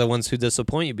guys are the ones who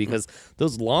disappoint you because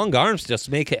those long arms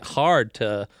just make it hard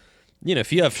to,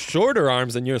 if you have shorter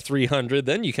arms and you're 300,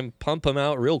 then you can pump them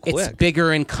out real quick. It's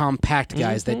bigger and compact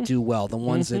guys that do well. The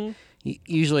ones that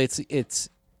usually it's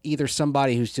either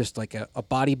somebody who's just like a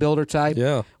bodybuilder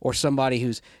type or somebody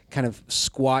who's kind of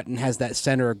squat and has that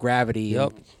center of gravity.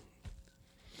 Yep.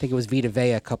 I think it was Vita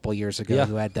Vea a couple years ago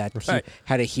who had that. He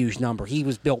had a huge number. He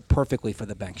was built perfectly for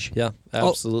the bench. Yeah,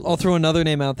 absolutely. I'll throw another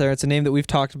name out there. It's a name that we've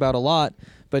talked about a lot,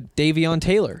 but Davion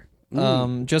Taylor.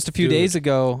 Just a few days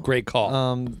ago, great call.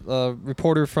 A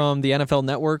reporter from the NFL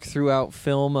Network threw out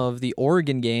film of the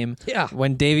Oregon game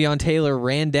when Davion Taylor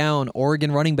ran down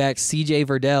Oregon running back C.J.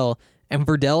 Verdell, and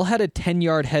Verdell had a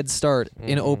 10-yard head start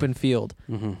in open field.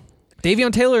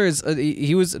 Davion Taylor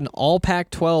he was an all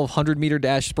Pac-12 100-meter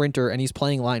dash sprinter, and he's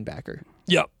playing linebacker.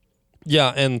 Yep.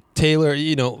 Yeah, and Taylor,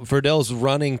 Verdell's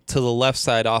running to the left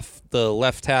side off the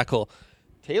left tackle.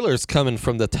 Taylor's coming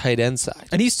from the tight end side.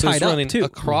 And he's tied up, running too.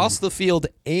 Across the field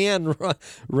and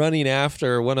running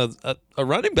after a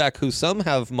running back who some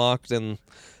have mocked in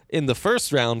the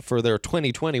first round for their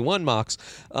 2021 mocks.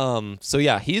 So,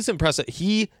 yeah, he's impressive.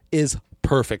 He is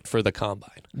perfect for the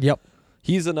combine. Yep.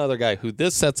 He's another guy who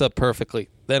this sets up perfectly.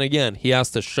 Then again, he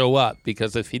has to show up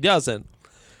because if he doesn't,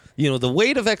 the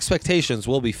weight of expectations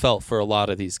will be felt for a lot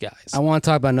of these guys. I want to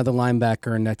talk about another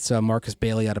linebacker, and that's Marcus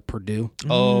Bailey out of Purdue.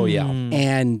 Oh, yeah.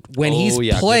 And when he's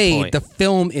good played, point. the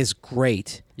film is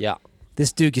great. Yeah.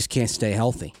 This dude just can't stay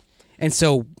healthy. And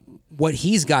so what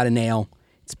he's got to nail,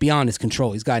 it's beyond his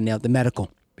control. He's got to nail the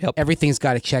medical. Yep. Everything's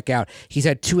got to check out. He's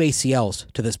had 2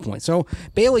 ACLs to this point. So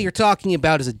Bailey, you're talking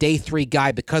about as a day 3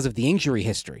 guy because of the injury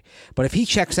history. But if he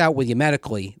checks out with you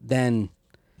medically, then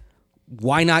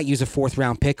why not use a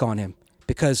 4th-round pick on him?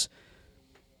 Because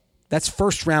that's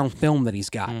first-round film that he's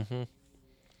got. Mm-hmm.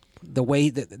 The way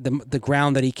that the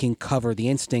ground that he can cover, the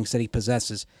instincts that he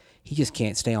possesses, he just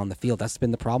can't stay on the field. That's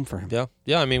been the problem for him.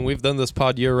 Yeah. I mean, we've done this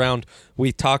pod year-round.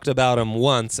 We talked about him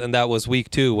once, and that was week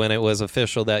 2 when it was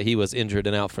official that he was injured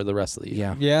and out for the rest of the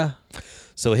year. Yeah.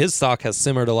 So his stock has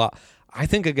simmered a lot. I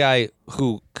think a guy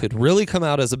who could really come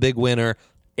out as a big winner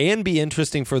and be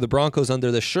interesting for the Broncos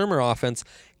under the Shermer offense,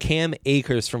 Cam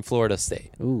Akers from Florida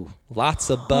State. Ooh.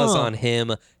 Lots of buzz on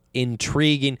him.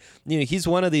 Intriguing. He's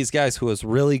one of these guys who was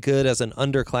really good as an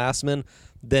underclassman.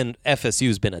 Then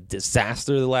FSU's been a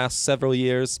disaster the last several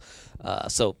years.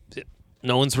 So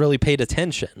no one's really paid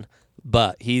attention,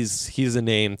 but he's a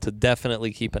name to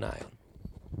definitely keep an eye on.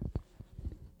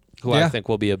 Who I think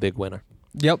will be a big winner.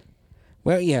 Yep.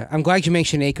 Well, yeah, I'm glad you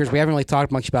mentioned Akers. We haven't really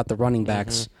talked much about the running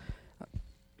backs.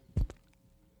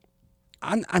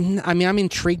 I'm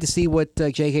intrigued to see what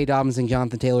J.K. Dobbins and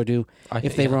Jonathan Taylor do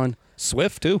if they run.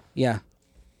 Swift, too. Yeah.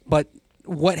 But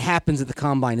what happens at the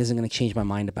Combine isn't going to change my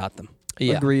mind about them.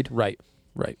 Yeah. Agreed. Right.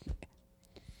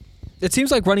 It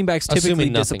seems like running backs typically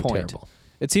Assuming nothing disappoint. terrible.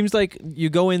 It seems like you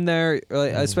go in there,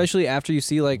 especially after you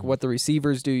see like what the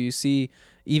receivers do. You see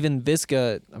even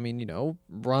Visca,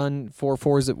 run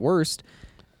 4.4s at worst.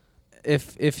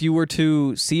 If you were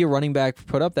to see a running back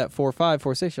put up that 4.5,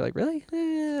 4.6, you're like, really?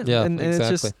 Yeah, and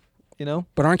exactly. it's just,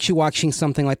 But aren't you watching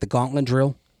something like the gauntlet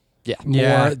drill Yeah.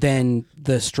 more than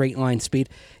the straight line speed?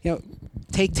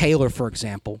 Take Taylor, for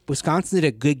example. Wisconsin did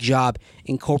a good job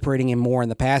incorporating him more in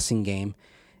the passing game.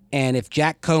 And if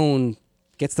Jack Cohn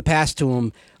gets the pass to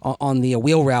him on the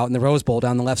wheel route in the Rose Bowl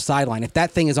down the left sideline, if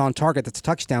that thing is on target, that's a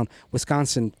touchdown,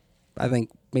 Wisconsin, I think,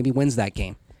 maybe wins that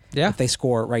game. Yeah. If they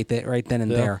score right then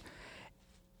and there.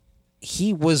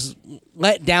 He was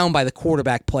let down by the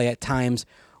quarterback play at times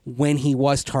when he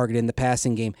was targeted in the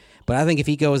passing game. But I think if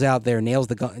he goes out there, nails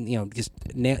the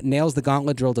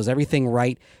gauntlet drill, does everything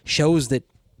right, shows that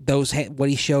what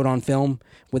he showed on film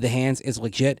with the hands is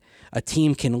legit, a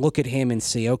team can look at him and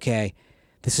see, okay,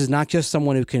 this is not just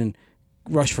someone who can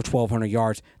rush for 1,200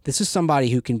 yards. This is somebody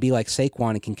who can be like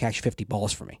Saquon and can catch 50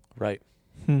 balls for me. Right.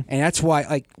 And that's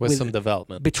why, With some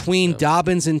development. between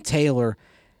Dobbins and Taylor,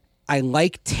 I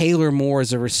like Taylor more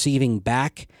as a receiving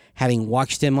back, having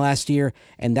watched him last year,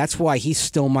 and that's why he's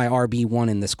still my RB1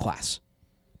 in this class.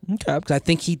 Okay. Because I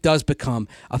think he does become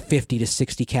a 50 to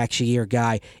 60 catch a year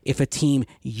guy if a team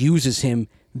uses him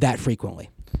that frequently.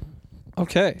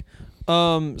 Okay.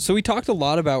 So we talked a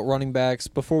lot about running backs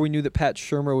before we knew that Pat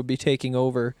Shurmur would be taking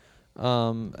over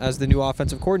as the new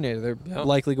offensive coordinator. They're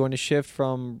likely going to shift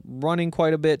from running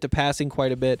quite a bit to passing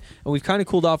quite a bit. And we've kind of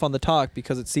cooled off on the talk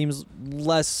because it seems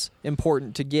less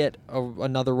important to get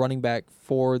another running back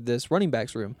for this running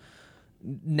backs room.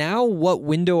 Now, what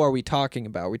window are we talking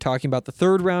about? Are we talking about the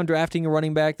 3rd round drafting a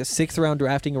running back, the 6th round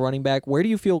drafting a running back? Where do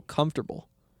you feel comfortable?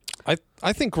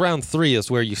 I think round 3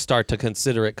 is where you start to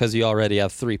consider it because you already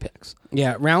have 3 picks.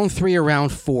 Yeah, round 3 or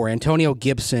round 4. Antonio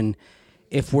Gibson,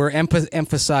 if we're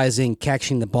emphasizing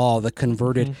catching the ball, the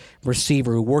converted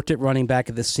receiver who worked at running back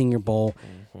at the Senior Bowl,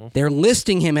 they're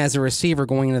listing him as a receiver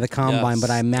going into the Combine, but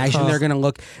I imagine they're going to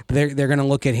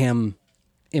look at him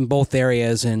in both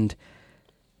areas, and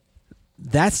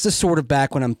that's the sort of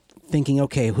back when I'm thinking,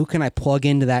 okay, who can I plug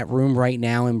into that room right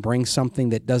now and bring something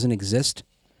that doesn't exist?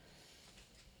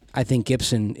 I think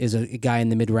Gibson is a guy in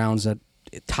the mid-rounds that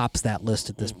tops that list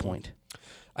at this point.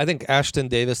 I think Ashton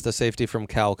Davis, the safety from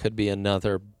Cal, could be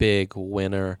another big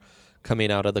winner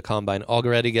coming out of the Combine.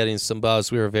 Already getting some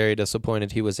buzz. We were very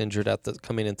disappointed he was injured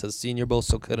coming into the Senior Bowl,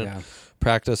 so couldn't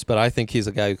practice. But I think he's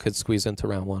a guy who could squeeze into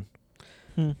round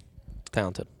 1.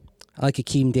 Talented. I like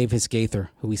Akeem Davis Gaither,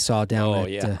 who we saw down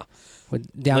in Mobile.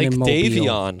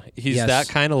 Davion. He's that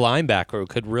kind of linebacker who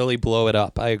could really blow it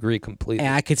up. I agree completely.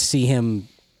 And I could see him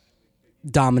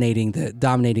dominating the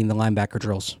linebacker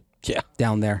drills. Yeah.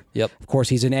 Down there. Yep. Of course,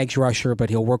 he's an edge rusher, but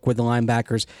he'll work with the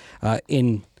linebackers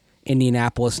in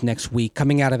Indianapolis next week.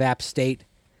 Coming out of App State,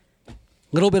 a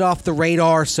little bit off the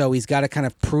radar, so he's got to kind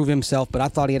of prove himself, but I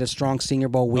thought he had a strong Senior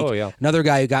Bowl week. Oh, yeah. Another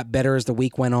guy who got better as the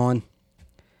week went on.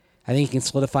 I think he can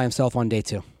solidify himself on day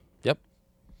 2. Yep.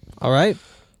 All right.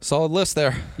 Solid list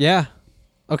there. Yeah.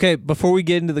 Okay, before we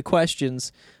get into the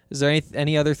questions, is there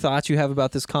any other thoughts you have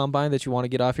about this combine that you want to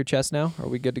get off your chest now? Or are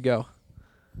we good to go?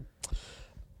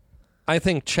 I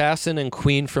think Chasen and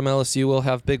Queen from LSU will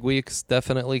have big weeks.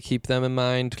 Definitely keep them in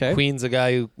mind. Okay. Queen's a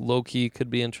guy who low-key could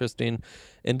be interesting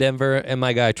in Denver. And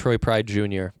my guy, Troy Pride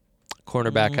Jr.,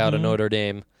 cornerback out of Notre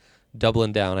Dame,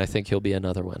 doubling down. I think he'll be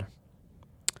another winner.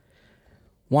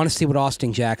 Want to see what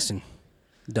Austin Jackson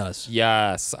does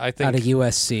Yes, I think out of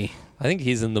USC. I think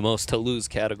he's in the most to lose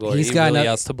category. He's He got really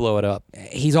enough- has to blow it up.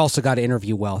 He's also got to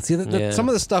interview well. See, some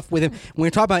of the stuff with him, when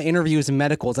we talk about interviews and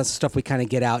medicals, that's the stuff we kind of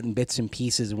get out in bits and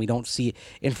pieces and we don't see it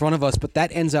in front of us, but that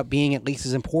ends up being at least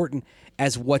as important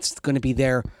as what's going to be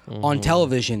there on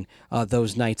television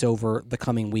those nights over the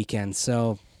coming weekend.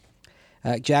 So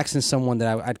Jackson's someone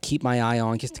that I'd keep my eye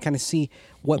on just to kind of see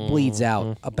what bleeds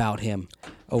out about him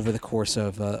over the course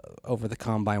of over the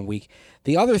Combine week.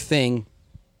 The other thing,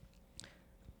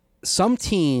 some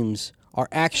teams are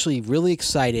actually really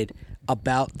excited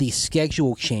about the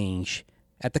schedule change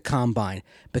at the Combine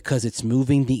because it's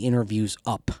moving the interviews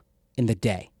up in the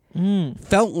day.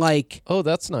 Felt like Oh,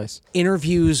 that's nice.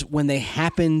 interviews when they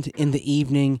happened in the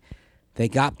evening, they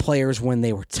got players when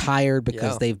they were tired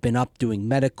because Yeah. they've been up doing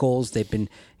medicals, they've been,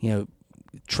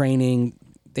 training.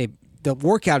 The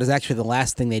workout is actually the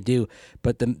last thing they do,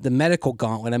 but the medical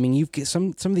gauntlet. I mean, you've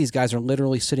some of these guys are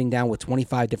literally sitting down with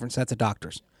 25 different sets of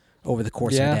doctors over the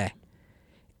course of a day,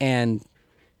 and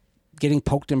getting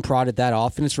poked and prodded that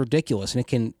often is ridiculous.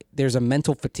 And there's a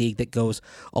mental fatigue that goes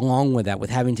along with that,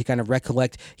 with having to kind of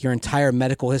recollect your entire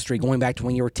medical history going back to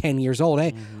when you were 10 years old.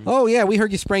 Hey, oh yeah, we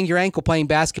heard you sprained your ankle playing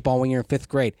basketball when you're in 5th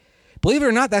grade. Believe it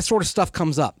or not, that sort of stuff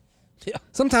comes up. Yeah.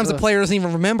 Sometimes the player doesn't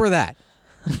even remember that.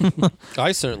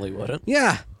 I certainly wouldn't.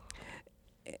 Yeah.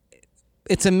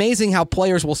 It's amazing how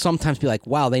players will sometimes be like,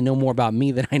 wow, they know more about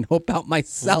me than I know about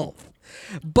myself.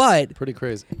 But Pretty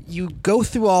crazy. you go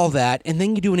through all that, and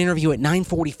then you do an interview at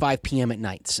 9:45 p.m. at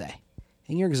night, say,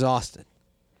 and you're exhausted.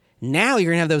 Now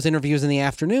you're going to have those interviews in the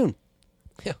afternoon.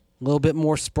 Yeah. A little bit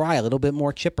more spry, a little bit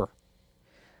more chipper.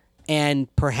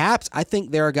 And perhaps I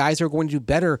think there are guys who are going to do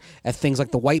better at things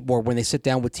like the whiteboard when they sit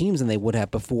down with teams than they would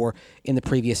have before in the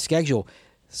previous schedule.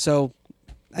 So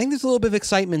I think there's a little bit of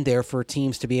excitement there for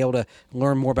teams to be able to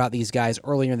learn more about these guys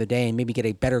earlier in the day and maybe get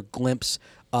a better glimpse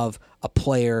of a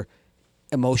player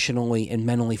emotionally and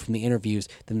mentally from the interviews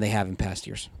than they have in past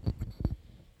years.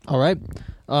 All right.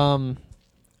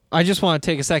 I just want to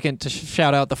take a second to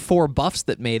shout out the 4 buffs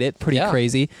that made it. Pretty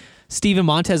crazy. Steven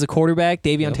Montez, a quarterback.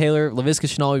 Davion Taylor, Laviska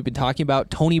Shenault, we've been talking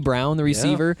about. Tony Brown, the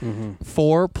receiver.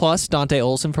 4 plus Dante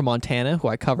Olson from Montana, who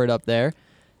I covered up there.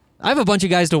 I have a bunch of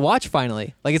guys to watch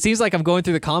finally. Like, it seems like I'm going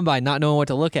through the combine not knowing what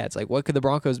to look at. It's like, what could the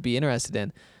Broncos be interested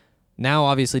in? Now,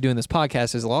 obviously, doing this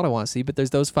podcast, there's a lot I want to see, but there's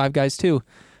those 5 guys too.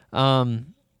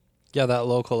 Yeah, that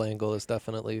local angle is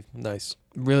definitely nice.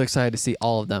 Really excited to see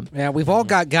all of them. Yeah, we've all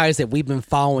got guys that we've been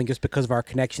following just because of our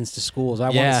connections to schools. I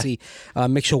want to see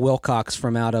Mitchell Wilcox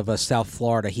from out of South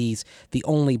Florida. He's the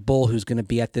only Bull who's going to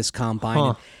be at this combine. Huh.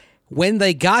 And when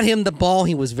they got him the ball,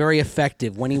 he was very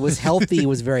effective. When he was healthy, he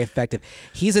was very effective.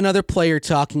 He's another player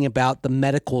talking about the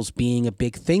medicals being a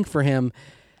big thing for him.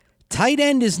 Tight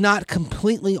end is not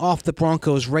completely off the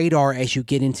Broncos' radar as you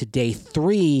get into day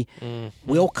 3.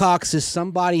 Wilcox is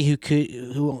somebody who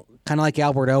kind of like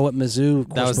Albert O at Mizzou, of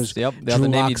course, was the Drew other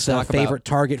name you'd Lock's talk favorite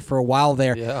target for a while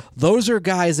there. Yeah. Those are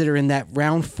guys that are in that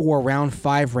round 4, round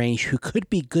 5 range who could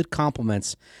be good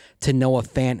complements to Noah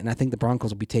Fant, and I think the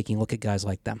Broncos will be taking a look at guys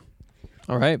like them.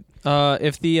 All right.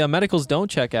 If the medicals don't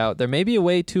check out, there may be a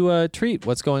way to treat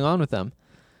what's going on with them.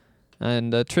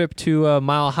 And a trip to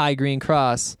Mile High Green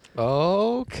Cross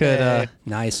could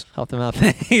Nice. help them out.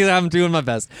 I'm doing my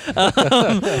best.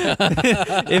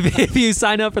 If you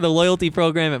sign up for the loyalty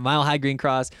program at Mile High Green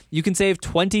Cross, you can save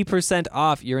 20%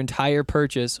 off your entire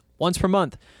purchase once per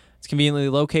month. It's conveniently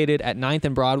located at 9th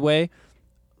and Broadway,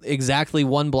 exactly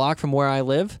 1 block from where I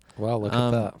live. Wow, look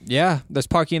at that. Yeah, there's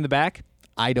parking in the back.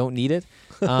 I don't need it.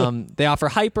 They offer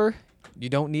Hyper. You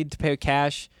don't need to pay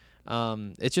cash.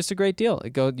 It's just a great deal.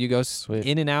 You go Sweet.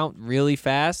 in and out really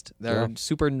fast. They're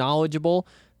super knowledgeable.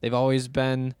 They've always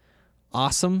been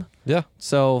awesome. Yeah.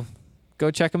 So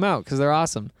go check them out because they're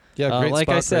awesome. Yeah, great like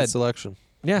spot, I great said, selection.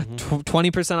 yeah,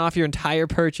 20% off your entire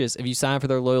purchase if you sign up for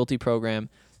their loyalty program.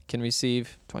 Can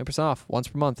receive 20% off once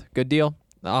per month. Good deal.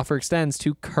 The offer extends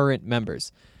to current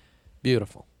members.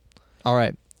 Beautiful. All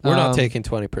right. We're not taking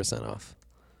 20% off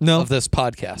no. of this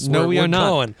podcast. No, we are not.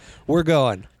 Going. We're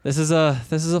going. This is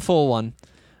a full one.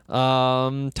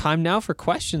 Time now for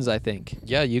questions, I think.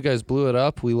 Yeah, you guys blew it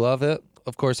up. We love it.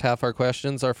 Of course, half our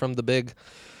questions are from the big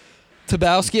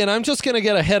Tabowski, and I'm just going to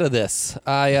get ahead of this.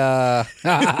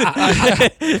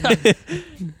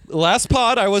 Last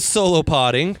pod, I was solo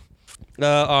podding.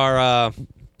 Our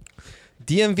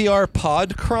DNVR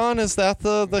Podcron, is that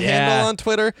the handle on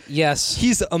Twitter? Yes.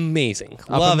 He's amazing.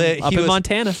 Love it. Up in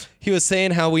Montana. He was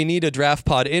saying how we need a draft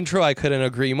pod intro. I couldn't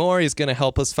agree more. He's going to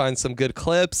help us find some good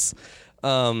clips.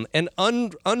 And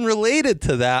unrelated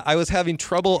to that, I was having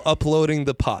trouble uploading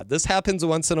the pod. This happens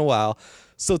once in a while.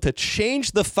 So to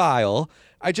change the file,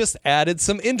 I just added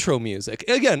some intro music.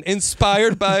 Again,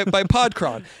 inspired by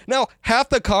Podcron. Now, half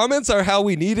the comments are how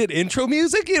we needed intro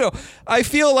music. You know, I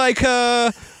feel like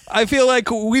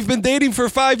we've been dating for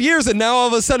 5 years, and now all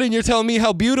of a sudden you're telling me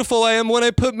how beautiful I am when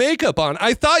I put makeup on.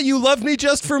 I thought you loved me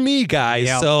just for me, guys.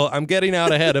 Yep. So I'm getting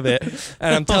out ahead of it,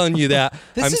 and I'm telling you that.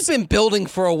 This has been building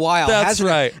for a while. That's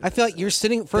right. I feel like you're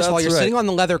sitting, first of all, you're sitting on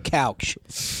the leather couch,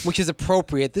 which is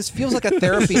appropriate. This feels like a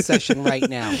therapy session right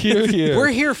now. Here. We're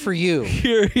here for you.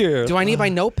 Here. Do I need my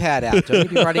notepad out? Do I need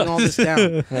to be writing all this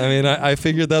down? I mean, I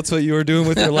figured that's what you were doing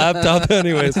with your laptop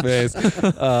anyways, Maze.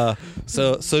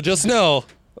 So just know,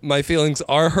 my feelings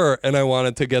are hurt, and I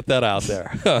wanted to get that out there.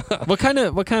 What kind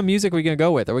of music are we gonna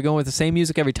go with? Are we going with the same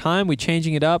music every time? We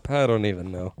changing it up? I don't even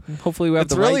know. Hopefully we have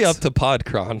it's the really rights. up to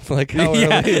Podcron. Like how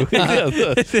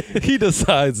he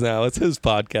decides now. It's his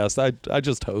podcast. I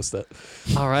just host it.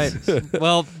 All right.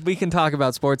 Well, we can talk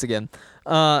about sports again.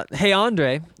 Hey,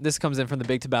 Andre, this comes in from the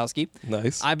Big Tabowski.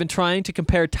 Nice. I've been trying to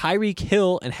compare Tyreek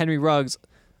Hill and Henry Ruggs,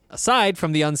 aside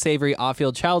from the unsavory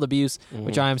off-field child abuse,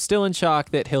 which I am still in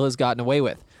shock that Hill has gotten away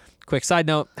with. Quick side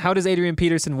note, how does Adrian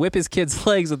Peterson whip his kid's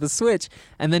legs with a switch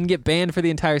and then get banned for the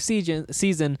entire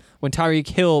season when Tyreek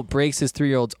Hill breaks his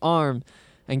 3-year-old's arm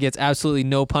and gets absolutely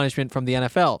no punishment from the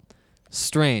NFL?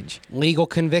 Strange. Legal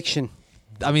conviction.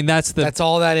 I mean, that's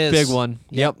all that is. Big one.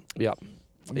 Yep.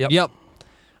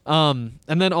 And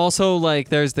then also, like,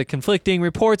 there's the conflicting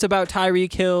reports about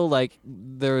Tyreek Hill. Like,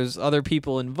 there's other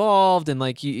people involved, and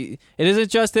like, it isn't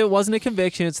just that it wasn't a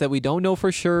conviction; it's that we don't know for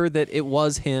sure that it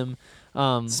was him.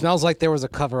 Smells like there was a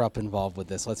cover-up involved with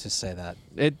this. Let's just say that.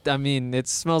 It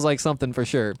smells like something for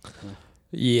sure.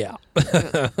 Yeah.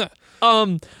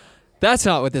 That's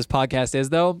not what this podcast is,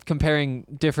 though. Comparing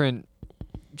different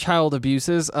child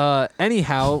abuses.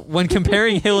 Anyhow, when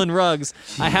comparing Hill and Ruggs,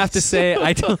 I have to say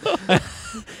I don't.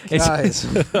 Guys.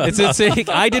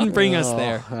 I didn't bring us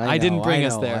there. I didn't bring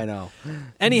us there. I know.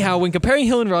 Anyhow, when comparing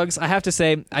Hill and Ruggs, I have to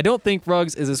say I don't think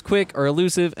Ruggs is as quick or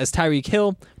elusive as Tyreek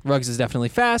Hill. Ruggs is definitely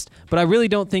fast, but I really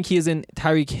don't think he is in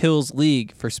Tyreek Hill's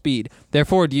league for speed.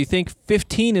 Therefore, do you think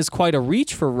 15 is quite a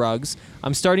reach for Ruggs?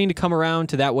 I'm starting to come around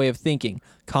to that way of thinking.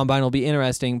 Combine will be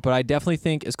interesting, but I definitely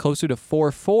think is closer to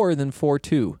 4.4 than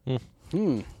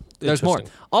 4.2. There's more.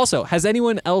 Also, has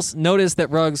anyone else noticed that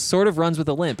Ruggs sort of runs with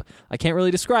a limp? I can't really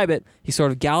describe it. He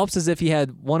sort of gallops as if he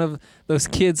had one of those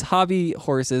kids' hobby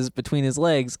horses between his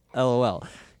legs. LOL.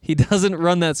 He doesn't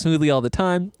run that smoothly all the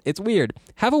time. It's weird.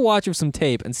 Have a watch of some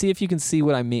tape and see if you can see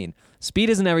what I mean. Speed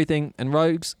isn't everything, and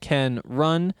Ruggs can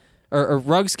run, or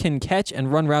Ruggs can catch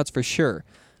and run routes for sure.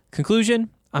 Conclusion: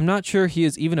 I'm not sure he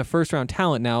is even a first-round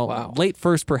talent now. Wow. Late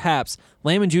first, perhaps.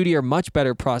 Lamb and Judy are much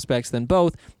better prospects than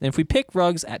both, and if we pick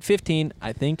Ruggs at 15,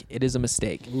 I think it is a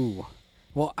mistake. Ooh.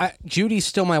 Well, Judy's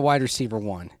still my wide receiver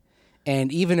 1.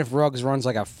 And even if Ruggs runs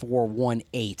like a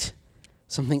 4.18,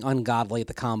 something ungodly at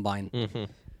the combine,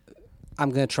 I'm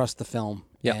going to trust the film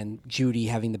and Judy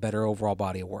having the better overall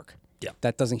body of work. Yeah.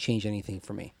 That doesn't change anything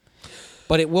for me.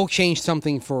 But it will change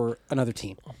something for another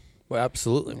team. Well,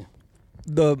 absolutely.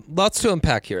 Lots to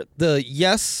unpack here.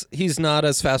 Yes, he's not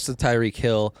as fast as Tyreek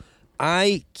Hill.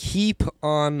 I keep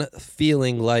on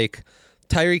feeling like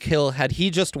Tyreek Hill, had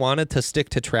he just wanted to stick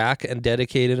to track and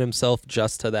dedicated himself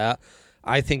just to that,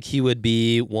 I think he would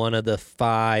be one of the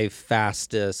 5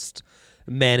 fastest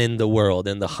men in the world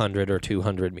in the 100 or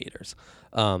 200 meters.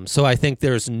 So I think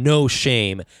there's no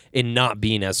shame in not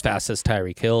being as fast as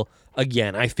Tyreek Hill.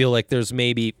 Again, I feel like there's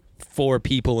maybe 4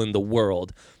 people in the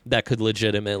world that could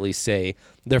legitimately say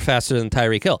they're faster than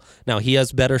Tyreek Hill. Now, he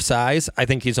has better size. I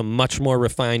think he's a much more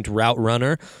refined route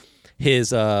runner.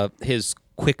 His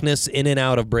quickness in and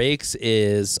out of breaks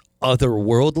is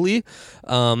otherworldly.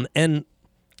 And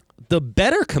the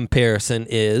better comparison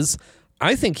is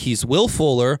I think he's Will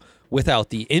Fuller without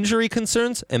the injury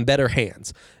concerns and better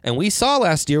hands. And we saw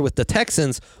last year with the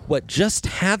Texans what just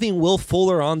having Will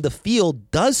Fuller on the field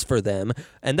does for them,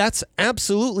 and that's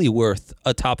absolutely worth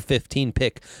a top 15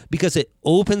 pick because it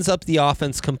opens up the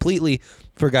offense completely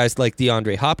for guys like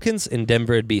DeAndre Hopkins. In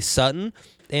Denver, it'd be Sutton.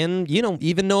 and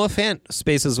even Noah Fant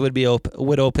spaces would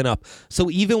open up. So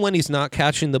even when he's not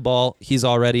catching the ball, he's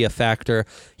already a factor.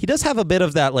 He does have a bit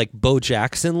of that like Bo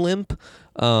Jackson limp,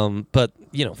 but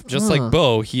just like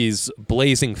Bo, he's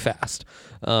blazing fast.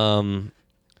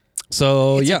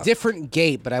 So It's yeah, a different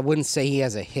gait, but I wouldn't say he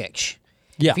has a hitch.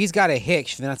 yeah, If he's got a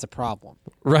hitch, then that's a problem.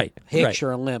 right, Hitch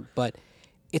or a limp, but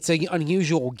it's an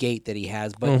unusual gait that he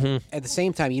has. But at the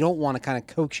same time, you don't want to kind of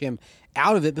coax him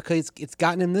out of it because it's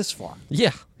gotten him this far.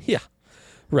 yeah,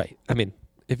 right. I mean,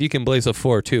 if you can blaze a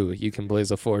 4.2, you can blaze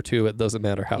a 4.2. It doesn't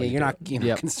matter how. Yeah, you you're do not it.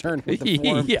 Yep. concerned with the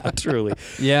form. Yeah, truly.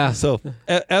 Yeah. So,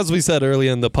 as we said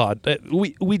earlier in the pod,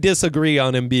 we disagree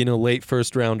on him being a late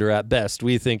first rounder at best.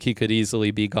 We think he could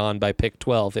easily be gone by pick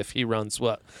 12 if he runs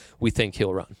what we think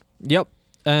he'll run. Yep.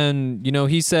 And,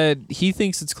 he said he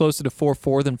thinks it's closer to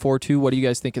 4.4 than 4.2. What do you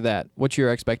guys think of that? What's your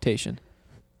expectation?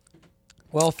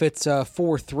 Well, if it's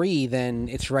 4.3, then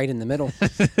it's right in the middle.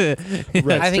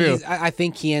 Right. I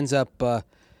think he ends up.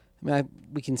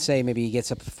 We can say maybe he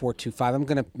gets up to 4.25. I'm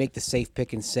going to make the safe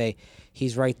pick and say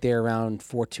he's right there around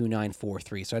 4.29,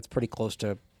 4.3. So that's pretty close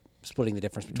to splitting the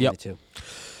difference between the two.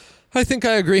 I think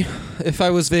I agree. If I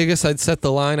was Vegas, I'd set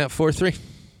the line at 4.3,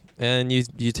 and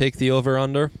you take the over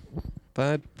under.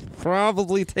 I'd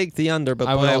probably take the under, but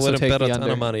I would also wouldn't take bet the a ton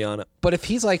under. of money on it. But if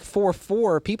he's like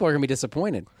 4.4, people are going to be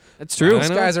disappointed. That's true. These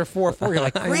guys are 4.4. You're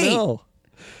like, I great. know.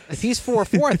 If he's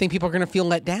 4.4, I think people are going to feel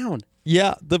let down.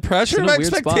 Yeah, the pressure in of a weird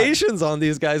spot. expectations on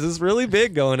these guys is really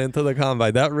big going into the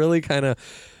combine. That really kind of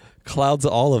clouds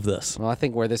all of this. Well, I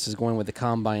think where this is going with the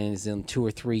combine is in 2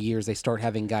 or 3 years, they start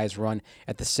having guys run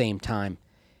at the same time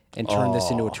and turn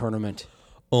this into a tournament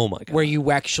Oh my god! where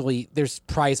you actually, there's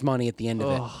prize money at the end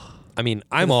of it. I mean, For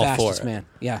I'm the all for fastest it. man.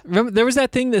 Yeah. Remember, there was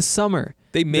that thing this summer.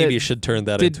 They maybe that- should turn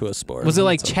that did- into a sport. Was it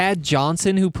like So- Chad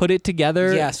Johnson who put it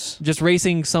together? Yes. Just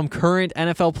racing some current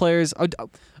NFL players.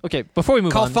 Okay, before we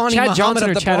move on, Kalfani Chad Muhammad Johnson of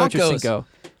or the Chad Broncos. Ochocinco?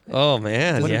 Oh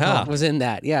man, yeah. Was in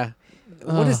that. Yeah.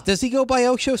 Does he go by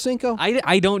Ochocinco?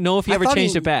 I don't know if he ever thought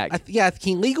changed it back.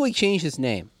 He legally changed his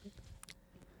name.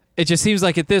 It just seems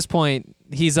like at this point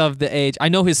he's of the age. I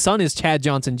know his son is Chad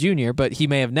Johnson Jr., but he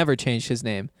may have never changed his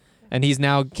name, and he's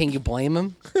now. Can you blame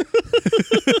him?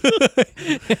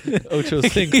 Ocho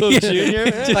Cinco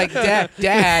Jr. Like, Dad,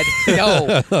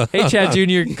 no. Hey, Chad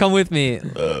Jr., come with me.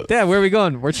 Dad, where are we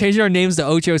going? We're changing our names to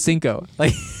Ocho Cinco.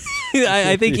 Like,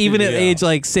 I think even at Yeah. age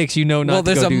like 6, not Well, to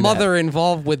there's go a do mother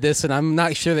involved with this, and I'm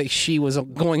not sure that she was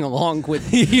going along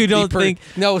with. You don't think-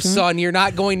 No, son, you're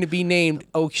not going to be named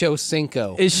Ocho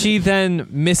Cinco. that. Is she then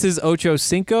Mrs. Ocho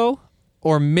Cinco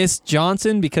or Miss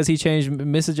Johnson because he changed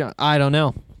Mrs. Johnson? I don't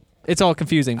know. It's all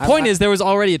confusing. Point is, there was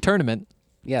already a tournament.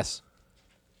 Yes,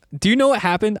 Do you know what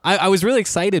happened? I was really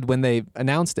excited when they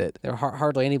announced it. there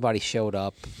hardly anybody showed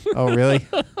up. Oh, really?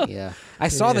 Yeah, I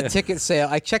saw the ticket sale.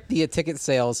 I checked the ticket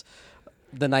sales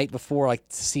the night before, like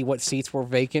to see what seats were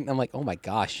vacant. I'm like, oh my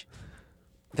gosh,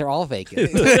 they're all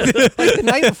vacant. Like the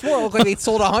night before, it looked like they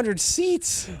sold 100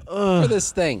 seats for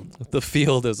this thing. The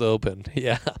field is open.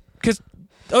 Yeah. Because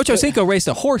Ocho Cinco raced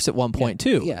a horse at one point,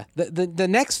 too. Yeah, the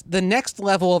next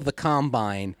level of the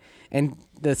combine, and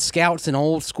the scouts and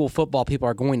old school football people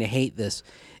are going to hate this,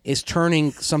 is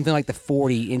turning something like the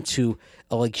 40 into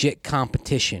a legit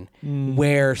competition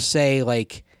where, say,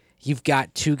 like you've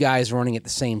got 2 guys running at the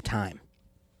same time.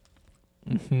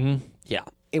 Yeah.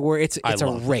 Where it's I a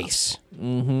love that. race.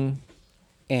 Mm-hmm.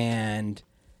 And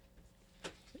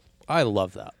I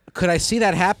love that. could I see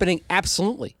that happening?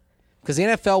 Absolutely. Because the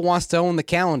NFL wants to own the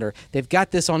calendar. They've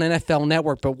got this on NFL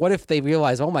Network, but what if they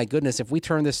realize, oh my goodness, if we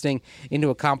turn this thing into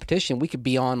a competition, we could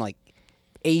be on like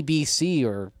ABC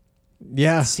or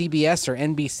Yeah. CBS or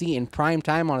NBC in prime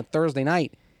time on a Thursday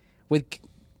night with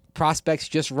prospects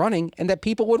just running, and that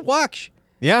people would watch.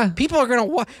 Yeah. People are going to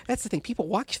watch. That's the thing. People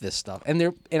watch this stuff,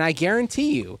 and I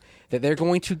guarantee you that they're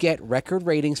going to get record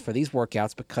ratings for these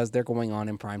workouts because they're going on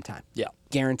in prime time. Yeah.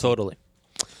 Guaranteed. Totally.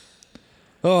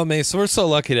 Oh, Mace, we're so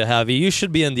lucky to have you. You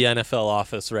should be in the NFL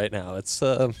office right now. It's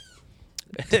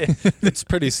it's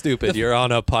pretty stupid. You're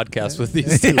on a podcast with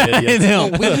these two idiots.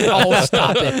 Well, we can all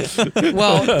stop it.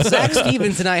 Well, Zach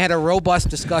Stevens and I had a robust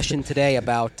discussion today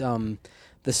about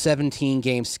the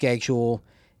 17-game schedule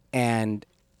and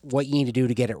what you need to do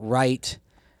to get it right,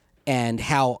 and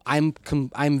how I'm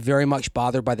very much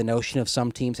bothered by the notion of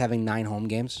some teams having 9 home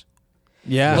games.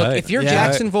 Yeah. Look, Right. if you're Yeah.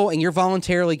 Jacksonville and you're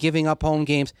voluntarily giving up home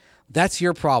games, that's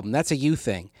your problem. That's a you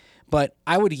thing. But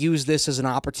I would use this as an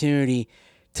opportunity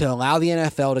to allow the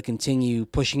NFL to continue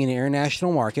pushing into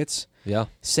international markets. Yeah.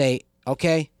 Say,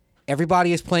 okay,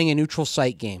 everybody is playing a neutral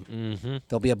site game.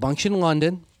 There'll be a bunch in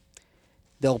London.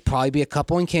 There'll probably be a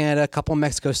couple in Canada, a couple in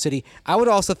Mexico City. I would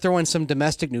also throw in some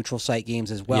domestic neutral site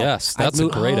games as well. Yes, that's a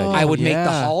great idea. I would make the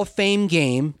yeah. Hall of Fame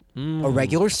game a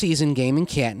regular season game in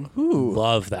Canton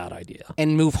Love that idea.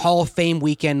 and move Hall of Fame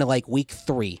weekend to like week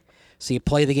 3. So you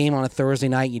play the game on a Thursday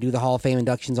night, you do the Hall of Fame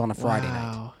inductions on a Friday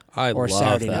night. Wow. I Or love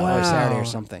Saturday that. night, or Saturday Wow. or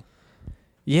something.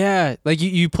 Yeah, like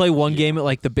you play one game at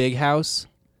like the big house.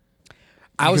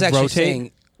 I was could actually rotate?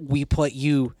 saying we put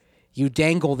you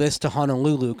dangle this to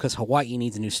Honolulu because Hawaii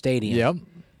needs a new stadium.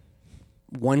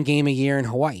 One game a year in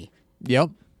Hawaii. Yep.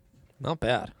 Not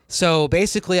bad. So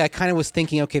basically, I kind of was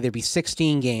thinking, okay, there'd be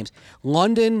 16 games.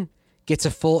 London gets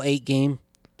a full 8-game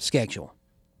schedule.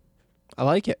 I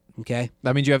like it. Okay,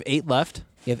 That means you have 8 left.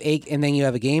 you have 8, and then you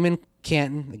have a game in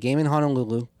Canton, a game in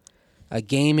Honolulu, a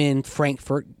game in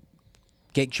Frankfurt.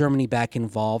 Get Germany back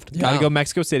involved. Got to Yeah. go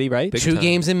Mexico City, right? Big 2 time.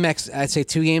 games in I'd say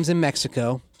 2 games in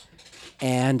Mexico,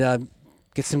 and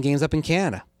get some games up in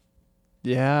Canada.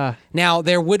 Yeah. Now,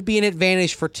 there would be an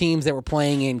advantage for teams that were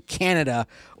playing in Canada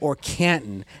or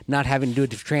Canton not having to do a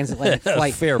transatlantic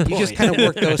flight. Fair You just point. kind of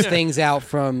work those things out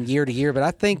from year to year. But I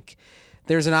think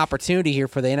there's an opportunity here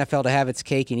for the NFL to have its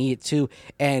cake and eat it too,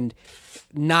 and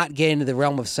not get into the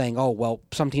realm of saying, oh, well,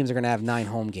 some teams are going to have 9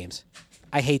 home games.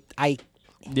 I hate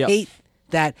Yep.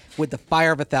 that with the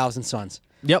fire of 1,000 suns.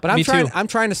 Yep, But me too. I'm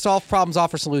trying to solve problems,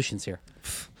 offer solutions here.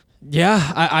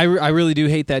 Yeah, I really do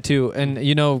hate that too. And,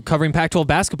 you know, covering Pac-12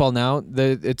 basketball now,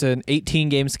 it's an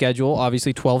 18-game schedule,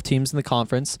 obviously 12 teams in the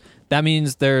conference. That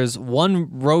means there's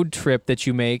one road trip that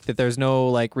you make that there's no,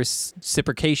 like,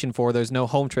 reciprocation for. There's no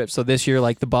home trip. So this year,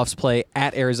 like, the Buffs play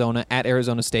at Arizona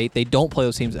State. They don't play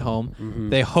those teams at home.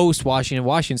 They host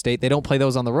Washington State. They don't play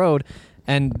those on the road.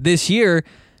 And this year,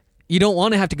 you don't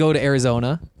want to have to go to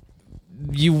Arizona.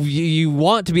 You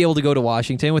want to be able to go to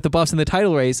Washington with the Buffs in the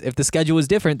title race. If the schedule was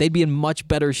different, they'd be in much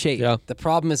better shape. Yeah. The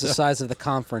problem is the size of the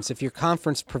conference. If your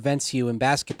conference prevents you in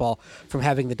basketball from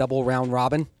having the double round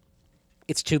robin,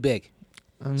 it's too big.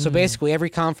 So basically, every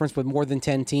conference with more than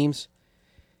 10 teams,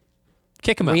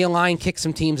 Kick them out. realign, kick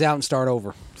some teams out, and start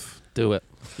over. Do it.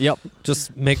 Yep.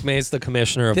 Just make Mays the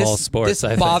commissioner of all sports. This I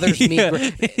think. bothers me.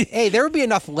 Hey, there would be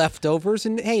enough leftovers,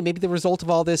 and hey, maybe the result of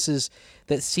all this is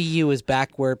that CU is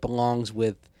back where it belongs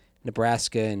with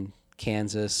Nebraska and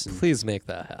Kansas and Please make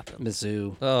that happen.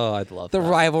 Mizzou. Oh, I'd love The that.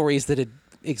 rivalries that had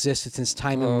existed since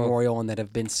time immemorial and that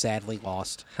have been sadly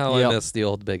lost. How Yep. I miss the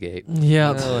old Big 8.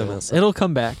 Yep. Oh, I miss it. It'll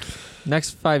come back.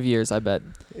 Next 5 years, I bet.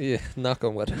 Yeah, knock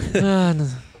on wood.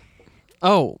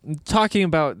 Oh, talking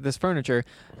about this furniture,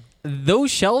 those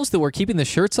shelves that we're keeping the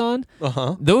shirts on,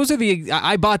 Uh-huh. those are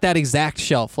I bought that exact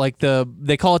shelf. Like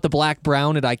they call it the black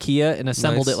brown at IKEA and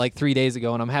assembled Nice. it like 3 days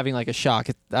ago, and I'm having like a shock.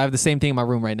 I have the same thing in my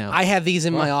room right now. I have these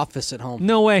in my office at home.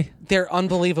 No way. They're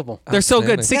unbelievable. They're so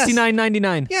good. Outstanding.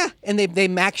 $69.99. Yeah, and they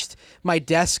matched my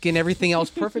desk and everything else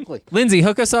perfectly. Lindsay,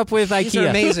 hook us up with These are IKEA.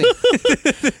 amazing.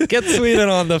 Get Sweden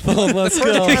on the phone. Let's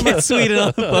go. Get Sweden on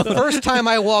the phone. The first time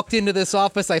I walked into this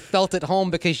office, I felt at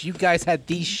home because you guys had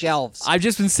these shelves. I've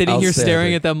just been sitting here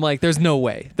staring Outstanding. at them like, there's no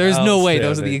way. There's no way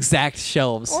those are the Outstanding. exact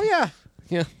shelves. Oh yeah,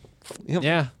 Yeah. Yep.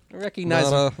 Yeah. I recognize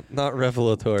them. Not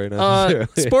revelatory necessarily.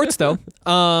 Sports though.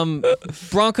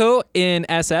 Bronco in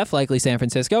SF, likely San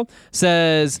Francisco,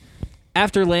 says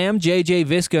after Lamb, JJ,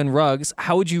 Visca, and Ruggs,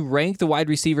 how would you rank the wide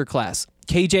receiver class?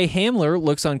 KJ Hamler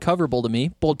looks uncoverable to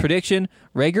me. Bold prediction: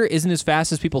 Rager isn't as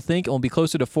fast as people think and will be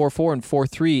closer to 4.4 and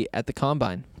 4.3 at the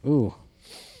combine. Ooh,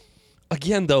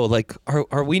 Again, though, like,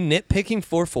 are we nitpicking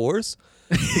 4.4s?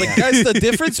 Like, guys, the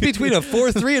difference between a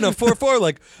 4.3 and a 4.4,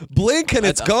 like, blink and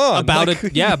it's gone. About like,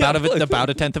 about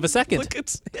a tenth of a second. Look,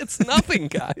 it's nothing,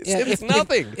 guys. yeah, it's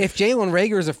nothing. If Jalen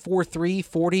Rager is a 4.3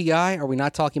 40 guy, are we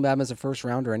not talking about him as a first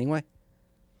rounder anyway?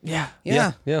 Yeah.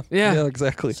 Yeah. yeah,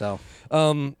 exactly. So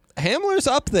Hamler's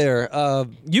up there.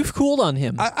 You've cooled on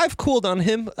him. I've cooled on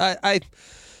him. I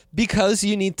because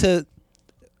you need to.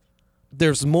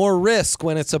 There's more risk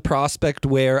when it's a prospect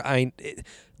where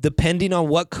depending on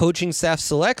what coaching staff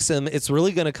selects him, it's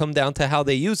really going to come down to how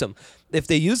they use him. If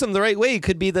they use him the right way, he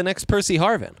could be the next Percy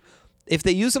Harvin. If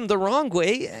they use him the wrong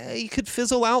way, he could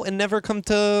fizzle out and never come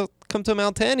to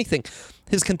amount to anything.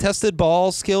 His contested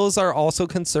ball skills are also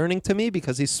concerning to me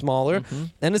because he's smaller,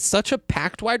 and it's such a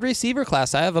packed wide receiver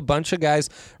class. I have a bunch of guys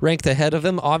ranked ahead of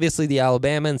him. Obviously, the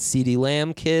Alabama and CeeDee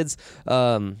Lamb kids,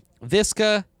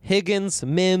 Visca, Higgins,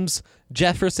 Mims,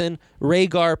 Jefferson,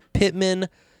 Rager, Pittman,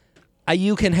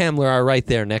 Ayuk, and Hamler are right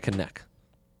there, neck and neck.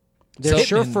 they're So-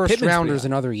 sure first Pittman's rounders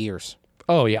pretty in other years,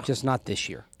 Oh yeah, just not this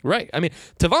year. right. I mean,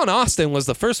 Tavon Austin was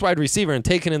the first wide receiver and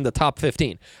taken in the top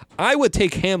 15. I would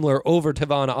take Hamler over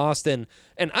Tavon Austin,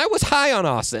 and I was high on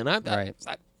Austin. Right.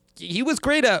 He was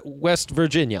great at West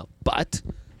Virginia, but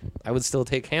I would still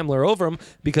take Hamler over him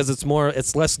because it's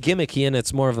less gimmicky and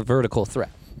it's more of a vertical threat.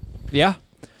 Yeah.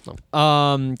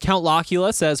 Count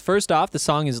Locula says, first off, the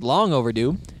song is long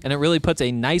overdue, and it really puts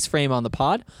a nice frame on the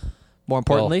pod. More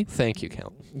importantly, Well, thank you,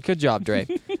 Count. good job, Dre.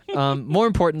 More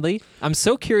importantly, I'm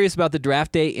so curious about the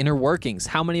draft day inner workings.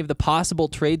 How many of the possible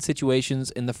trade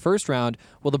situations in the first round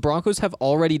will the Broncos have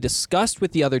already discussed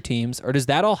with the other teams, or does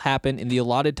that all happen in the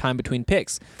allotted time between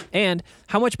picks? And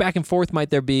how much back and forth might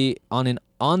there be on an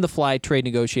on-the-fly trade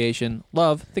negotiation?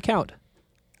 Love, the Count.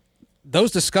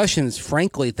 Those discussions,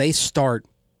 frankly, they start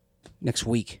next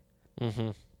week.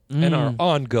 And are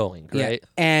ongoing, right?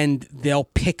 And they'll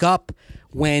pick up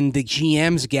when the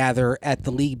GMs gather at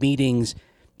the league meetings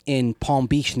in Palm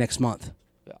Beach next month.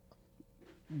 Yeah.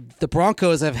 The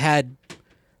Broncos have had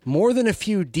more than a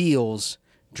few deals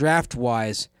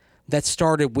draft-wise that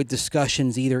started with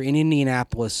discussions either in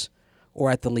Indianapolis or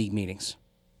at the league meetings.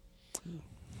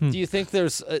 Do you think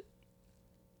there's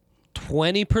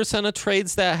 20% of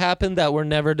trades that happen that were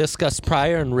never discussed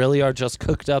prior and really are just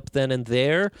cooked up then and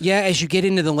there? Yeah, as you get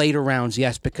into the later rounds,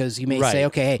 yes, because you may say,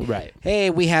 okay, hey,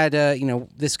 we had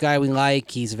this guy we like,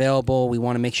 he's available, we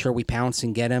want to make sure we pounce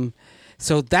and get him.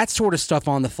 So that sort of stuff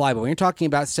on the fly. But when you're talking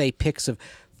about, say, picks of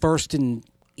first and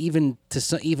even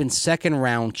second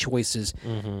round choices,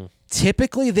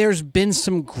 typically there's been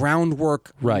some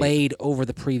groundwork laid over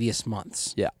the previous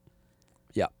months. Yeah.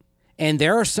 And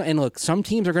there are some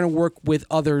teams are going to work with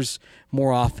others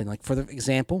more often. Like, for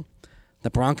example, the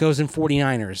Broncos and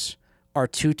 49ers are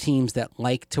two teams that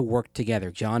like to work together.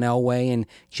 John Elway and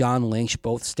John Lynch,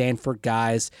 both Stanford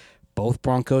guys, both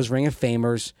Broncos Ring of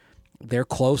Famers. They're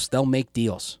close. They'll make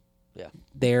deals. Yeah.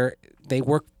 They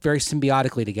work very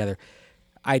symbiotically together.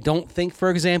 I don't think, for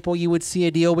example, you would see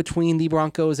a deal between the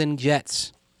Broncos and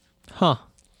Jets. Huh.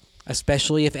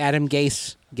 Especially if Adam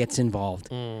Gase gets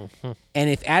involved. And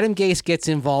if Adam Gase gets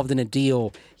involved in a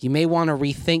deal, you may want to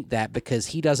rethink that because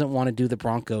he doesn't want to do the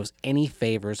Broncos any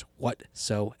favors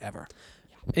whatsoever.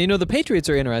 And, the Patriots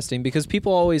are interesting because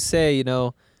people always say,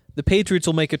 the Patriots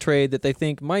will make a trade that they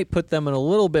think might put them in a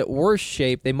little bit worse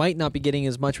shape. They might not be getting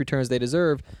as much return as they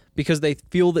deserve because they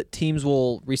feel that teams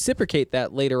will reciprocate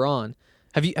that later on.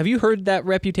 Have you heard that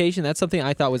reputation? That's something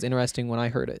I thought was interesting when I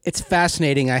heard it. It's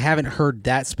fascinating. I haven't heard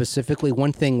that specifically.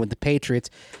 One thing with the Patriots,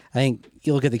 I think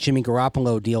you look at the Jimmy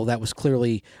Garoppolo deal, that was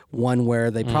clearly one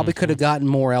where they probably could have gotten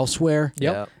more elsewhere.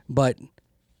 Yep. But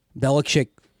Belichick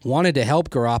wanted to help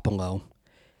Garoppolo,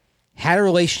 had a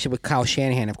relationship with Kyle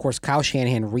Shanahan. Of course, Kyle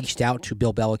Shanahan reached out to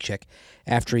Bill Belichick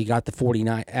after he got the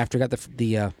 49er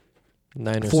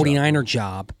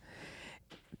job.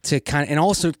 To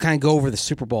also go over the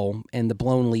Super Bowl and the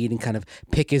blown lead and kind of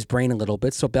pick his brain a little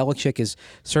bit. So Belichick is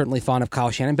certainly fond of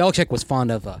Kyle Shanahan. Belichick was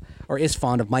is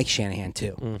fond of Mike Shanahan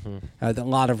too. A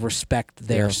lot of respect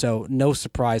there. Yeah. So no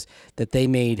surprise that they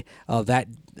made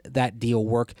that deal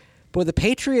work. But with the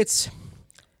Patriots,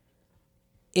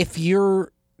 if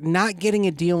you're not getting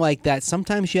a deal like that,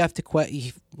 sometimes you have to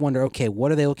wonder, okay,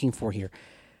 what are they looking for here?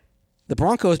 The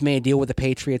Broncos made a deal with the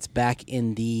Patriots back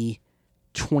in the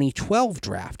 2012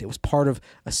 draft. It was part of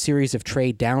a series of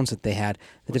trade downs that they had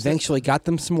that eventually got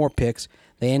them some more picks.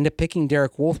 They ended up picking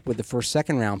Derek Wolfe with the first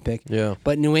second-round pick. Yeah.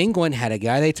 But New England had a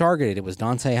guy they targeted. It was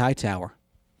Dante Hightower.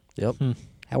 Yep.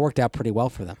 That worked out pretty well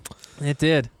for them. It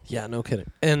did. Yeah, no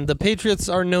kidding. And the Patriots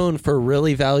are known for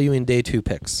really valuing day 2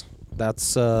 picks.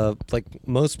 That's like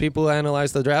most people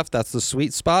analyze the draft, that's the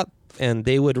sweet spot, and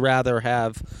they would rather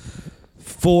have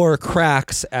 4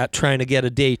 cracks at trying to get a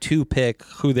day 2 pick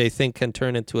who they think can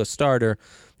turn into a starter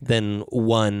than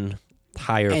one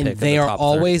higher pick. And they are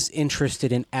always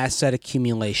interested in asset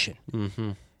accumulation.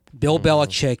 Bill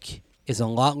Belichick is a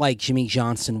lot like Jimmy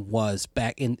Johnson was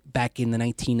back in the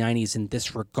 1990s in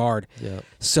this regard. Yeah.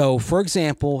 So, for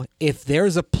example, if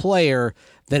there's a player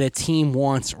that a team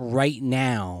wants right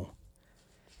now,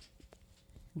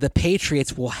 the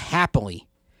Patriots will happily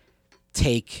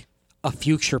take a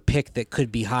future pick that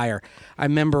could be higher. I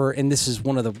remember, and this is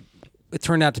it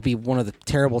turned out to be one of the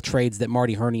terrible trades that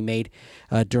Marty Herney made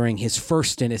during his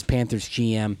first stint as Panthers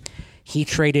GM. He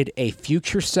traded a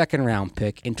future second-round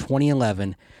pick in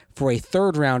 2011 for a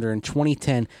third-rounder in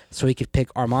 2010 so he could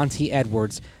pick Armonte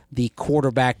Edwards, the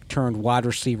quarterback-turned-wide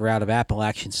receiver out of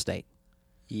Appalachian State.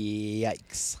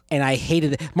 Yikes. And I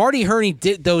hated it. Marty Herney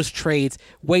did those trades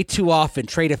way too often.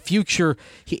 Trade a future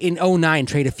in 2009,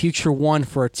 trade a future 1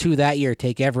 for a 2 that year,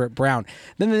 take Everett Brown.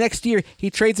 Then the next year, he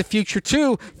trades a future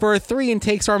 2 for a 3 and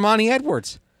takes Armonte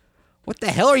Edwards. What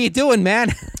the hell are you doing,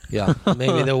 man? Yeah,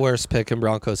 maybe the worst pick in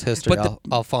Broncos history,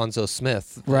 Alfonso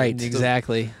Smith. Right.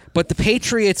 Exactly. But the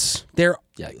Patriots,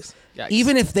 Yikes.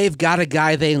 even if they've got a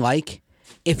guy they like,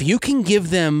 if you can give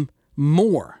them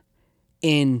more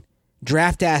in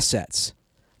draft assets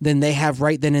than they have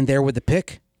right then and there with the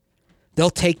pick,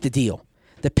 they'll take the deal.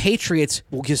 The Patriots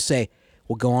will just say,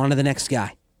 we'll go on to the next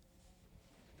guy.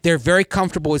 They're very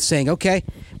comfortable with saying, okay,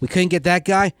 we couldn't get that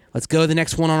guy, let's go to the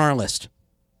next one on our list.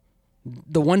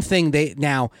 The one thing they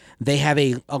have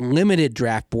a limited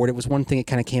draft board. It was one thing that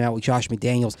kind of came out with Josh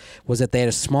McDaniels was that they had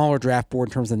a smaller draft board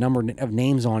in terms of the number of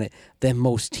names on it than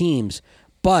most teams.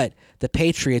 But the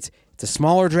Patriots, it's a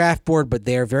smaller draft board, but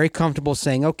they're very comfortable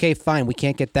saying, okay, fine, we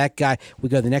can't get that guy. We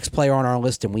go to the next player on our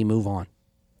list and we move on.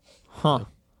 Huh.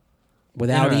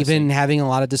 Without even having a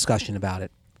lot of discussion about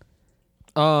it.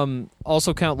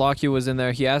 Also, Count Lockheed was in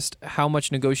there. He asked how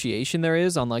much negotiation there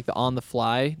is on like the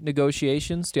on-the-fly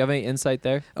negotiations. Do you have any insight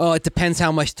there? Oh, it depends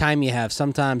how much time you have.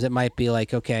 Sometimes it might be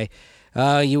like, okay,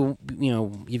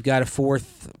 you've got a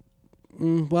fourth.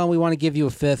 Well, we want to give you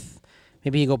a fifth.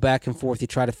 Maybe you go back and forth. You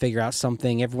try to figure out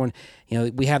something. Everyone,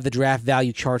 we have the draft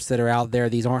value charts that are out there.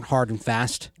 These aren't hard and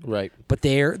fast, Right. but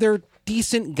they're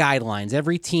decent guidelines.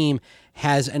 Every team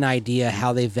has an idea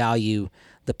how they value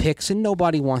the picks, and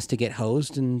nobody wants to get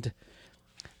hosed. And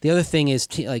the other thing is,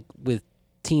 like with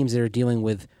teams that are dealing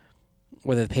with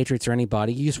whether the Patriots or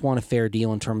anybody, you just want a fair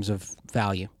deal in terms of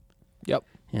value. Yep.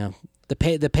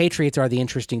 The Patriots are the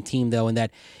interesting team, though, in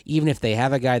that even if they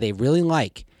have a guy they really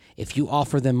like, if you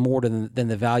offer them more than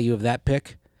the value of that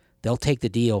pick, they'll take the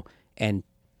deal and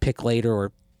pick later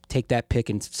or take that pick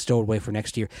and stow it away for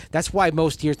next year. That's why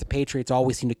most years the Patriots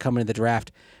always seem to come into the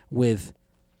draft with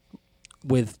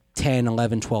 10,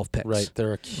 11, 12 picks. Right.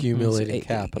 They're accumulating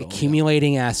capital.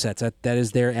 Accumulating assets. That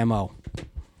is their MO.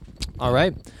 All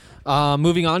right.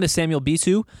 Moving on to Samuel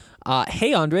Bisu.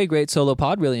 Hey, Andre, great solo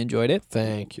pod. Really enjoyed it.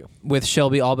 Thank you. With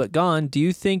Shelby all but gone, do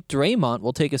you think Draymond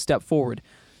will take a step forward?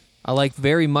 I like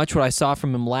very much what I saw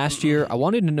from him last year. I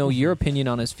wanted to know your opinion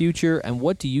on his future, and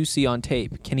what do you see on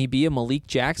tape? Can he be a Malik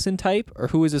Jackson type, or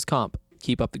who is his comp?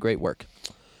 Keep up the great work.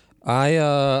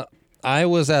 I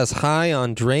was as high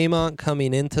on Draymond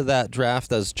coming into that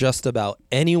draft as just about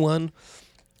anyone.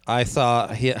 I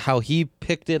thought how he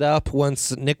picked it up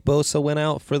once Nick Bosa went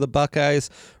out for the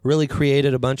Buckeyes, really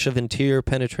created a bunch of interior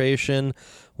penetration,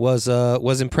 was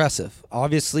impressive.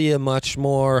 Obviously a much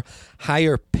more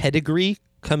higher pedigree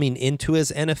coming into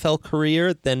his NFL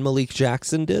career than Malik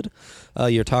Jackson did.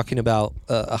 You're talking about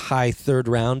a high third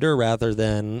rounder rather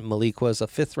than Malik was a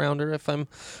fifth rounder, if I'm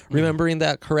remembering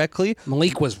that correctly.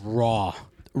 Malik was raw.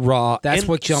 That's and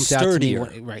what jumped sturdier. out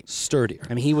to me. Right. Sturdier.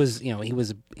 I mean, he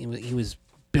was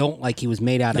built like he was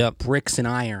made out of bricks and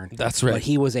iron. That's right. But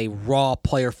he was a raw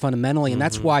player fundamentally, and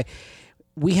that's why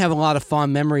we have a lot of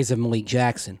fond memories of Malik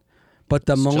Jackson. But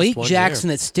the Malik Jackson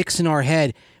that sticks in our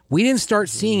head, we didn't start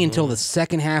seeing until the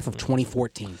second half of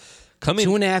 2014.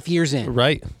 2.5 years in.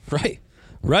 Right,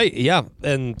 yeah.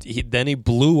 And then he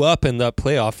blew up in the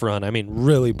playoff run. I mean,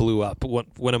 really blew up.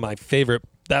 One of my favorite,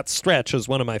 that stretch was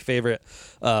one of my favorite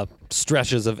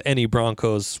stretches of any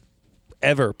Broncos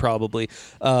ever, probably.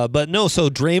 But no, so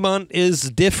Draymond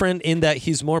is different in that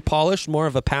he's more polished, more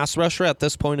of a pass rusher at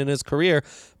this point in his career,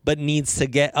 but needs to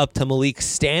get up to Malik's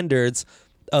standards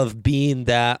of being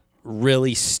that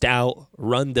really stout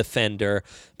run defender,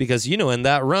 because in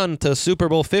that run to Super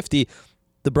Bowl 50,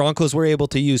 the Broncos were able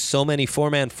to use so many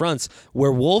four-man fronts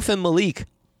where Wolf and Malik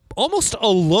almost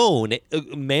alone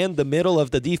manned the middle of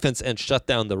the defense and shut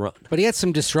down the run. But he had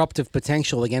some disruptive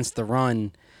potential against the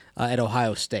run at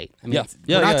Ohio State. I mean,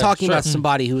 we're not talking about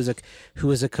somebody who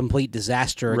is a complete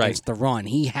disaster against the run.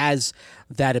 He has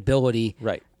that ability.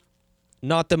 Right.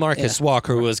 Not DeMarcus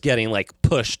Walker, who was getting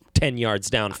pushed 10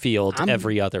 yards downfield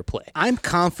every other play. I'm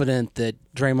confident that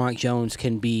Draymond Jones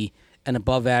can be an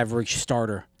above-average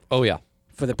starter. Oh, yeah.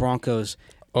 For the Broncos.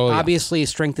 Oh, yeah. Obviously, his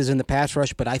strength is in the pass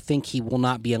rush, but I think he will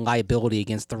not be a liability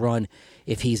against the run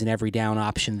if he's an every down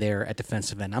option there at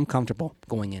defensive end. I'm comfortable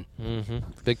going in. Mm-hmm.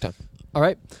 Big time. All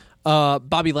right.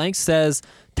 Bobby Lang says,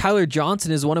 Tyler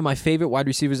Johnson is one of my favorite wide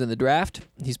receivers in the draft.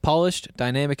 He's polished,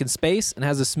 dynamic in space, and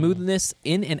has a smoothness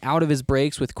in and out of his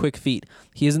breaks with quick feet.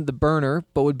 He isn't the burner,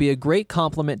 but would be a great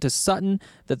complement to Sutton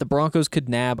that the Broncos could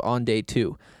nab on day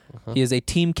 2. He is a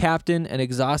team captain and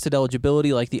exhausted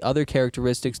eligibility like the other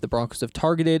characteristics the Broncos have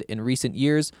targeted in recent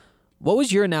years. What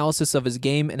was your analysis of his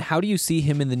game, and how do you see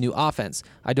him in the new offense?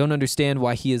 I don't understand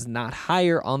why he is not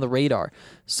higher on the radar.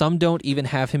 Some don't even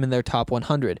have him in their top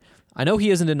 100. I know he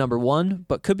isn't a number 1,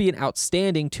 but could be an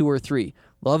outstanding 2 or 3.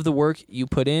 Love the work you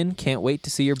put in. Can't wait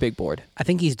to see your big board. I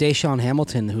think he's Deshaun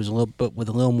Hamilton, who's a little bit with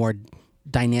a little more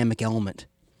dynamic element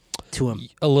to him.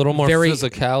 A little more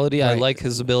physicality. Right. I like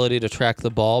his ability to track the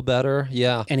ball better.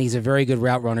 Yeah. And he's a very good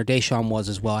route runner. Deshaun was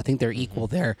as well. I think they're equal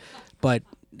there. But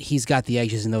he's got the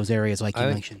edges in those areas, like you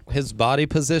mentioned. His body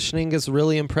positioning is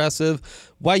really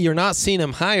impressive. Why you're not seeing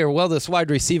him higher? Well, this wide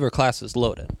receiver class is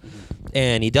loaded.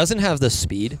 And he doesn't have the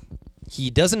speed. He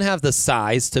doesn't have the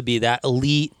size to be that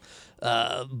elite,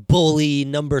 bully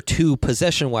number 2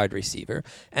 possession wide receiver.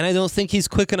 And I don't think he's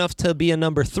quick enough to be a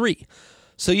number 3.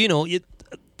 So,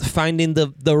 finding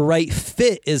the right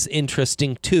fit is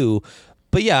interesting too.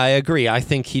 But yeah, I agree. I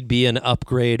think he'd be an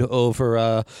upgrade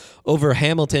over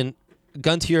Hamilton.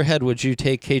 Gun to your head, would you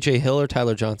take KJ Hill or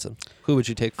Tyler Johnson? Who would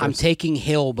you take first? I'm taking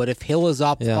Hill, but if Hill is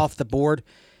off the board,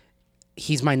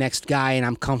 he's my next guy, and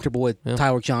I'm comfortable with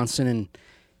Tyler Johnson and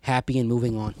happy and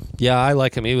moving on. Yeah, I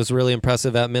like him. He was really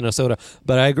impressive at Minnesota.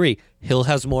 But I agree. Hill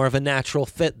has more of a natural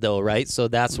fit, though, right? So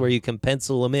that's where you can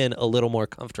pencil him in a little more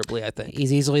comfortably, I think.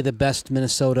 He's easily the best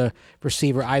Minnesota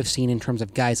receiver I've seen in terms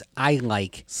of guys I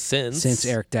like since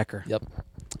Eric Decker. Yep.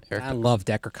 I love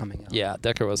Decker coming out. Yeah,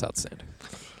 Decker was outstanding.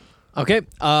 Okay.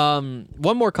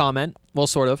 One more comment. Well,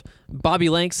 sort of. Bobby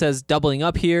Lank says, doubling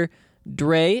up here.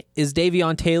 Dre, is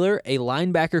Davion Taylor a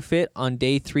linebacker fit on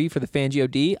day 3 for the Fangio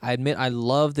D? I admit I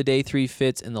love the day 3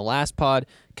 fits in the last pod.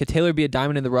 Could Taylor be a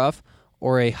diamond in the rough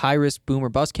or a high-risk boom or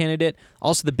bust candidate?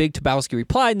 Also, the Big Tabowski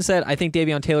replied and said, I think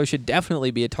Davion Taylor should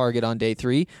definitely be a target on day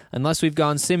 3, unless we've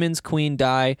gone Simmons, Queen,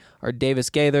 Dye, or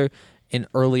Davis Gaither in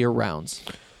earlier rounds.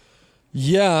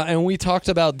 Yeah, and we talked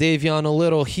about Davion a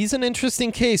little. He's an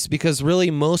interesting case because really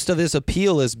most of his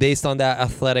appeal is based on that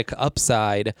athletic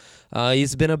upside.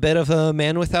 He's been a bit of a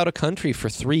man without a country for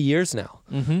 3 years now.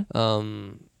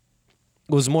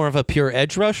 Was more of a pure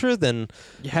edge rusher than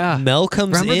Mel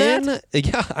comes Remember in. that?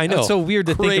 Yeah, I know. That's so weird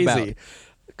to think about.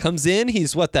 Comes in,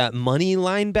 he's that money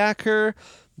linebacker.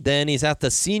 Then he's at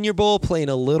the Senior Bowl playing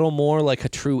a little more like a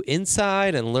true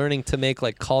inside and learning to make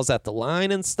calls at the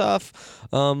line and stuff.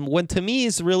 When to me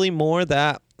he's really more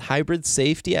that hybrid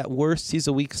safety. At worst, he's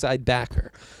a weak side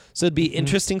backer. So it'd be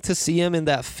interesting to see him in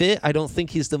that fit. I don't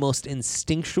think he's the most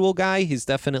instinctual guy. He's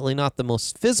definitely not the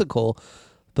most physical,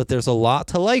 but there's a lot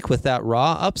to like with that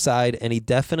raw upside, and he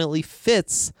definitely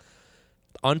fits,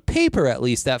 on paper at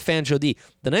least, that Fangio D.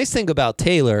 The nice thing about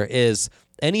Taylor is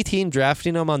any team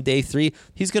drafting him on day 3,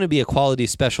 he's going to be a quality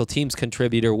special teams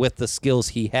contributor with the skills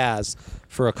he has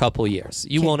for a couple years.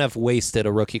 You won't have wasted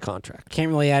a rookie contract. Can't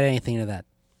really add anything to that.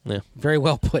 Yeah. Very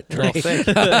well put, Dre. Thank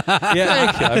you.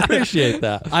 Thank you. I appreciate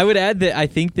that. I would add that I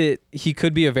think that he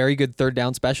could be a very good third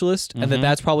down specialist, and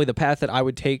that's probably the path that I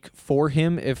would take for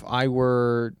him if I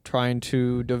were trying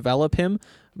to develop him.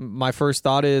 My first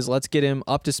thought is let's get him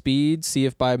up to speed, see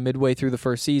if by midway through the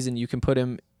first season you can put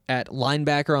him at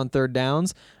linebacker on third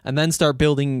downs, and then start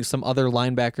building some other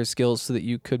linebacker skills so that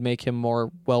you could make him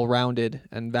more well-rounded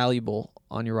and valuable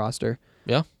on your roster.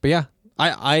 Yeah. But yeah,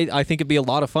 I think it'd be a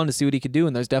lot of fun to see what he could do,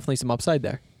 and there's definitely some upside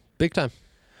there. Big time.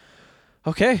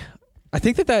 Okay. I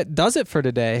think that does it for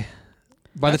today.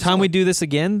 By the time we do this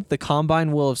again, the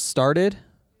combine will have started.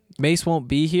 Mace won't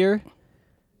be here.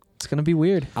 It's going to be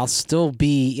weird. I'll still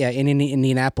be in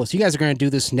Indianapolis. You guys are going to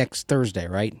do this next Thursday,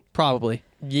 right? Probably.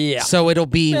 Yeah. So it'll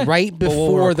be right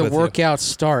before work the with you. workouts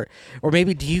start. Or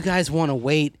maybe do you guys want to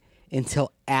wait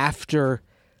until after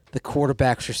the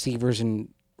quarterbacks, receivers, and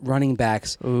running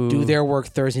backs do their work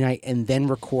Thursday night and then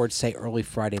record, say, early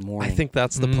Friday morning? I think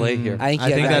that's the play here. I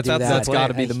think that's got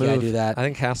to be the move. Do that. I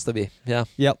think has to be. Yeah.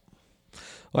 Yep.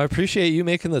 Well, I appreciate you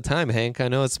making the time, Hank. I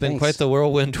know it's been Thanks. quite the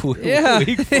whirlwind week for you.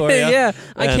 Yeah.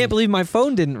 I can't believe my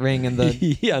phone didn't ring in the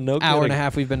no hour and kidding. a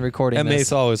half we've been recording And this.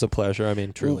 Mace, always a pleasure. I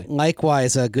mean, truly.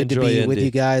 Likewise, good to Enjoy be with Indy.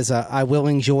 you guys. I will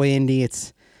enjoy Indy.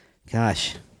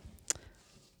 I've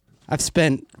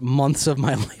spent months of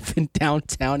my life in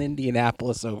downtown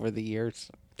Indianapolis over the years.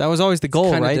 That was always the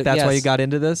goal, kinda right? That's why yes. you got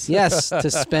into this? Yes, to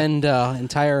spend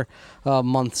entire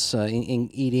months in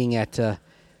eating at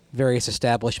various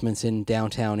establishments in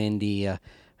downtown Indy,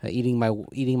 eating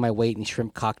my weight in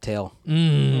shrimp cocktail.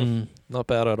 Not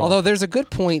bad at all. Although there's a good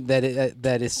point that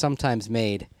is sometimes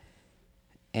made,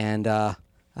 and I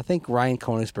think Ryan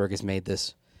Koenigsberg has made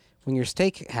this. When you're a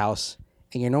steakhouse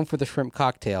and you're known for the shrimp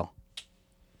cocktail,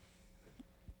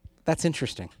 that's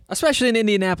interesting. Especially in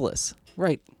Indianapolis.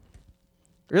 Right.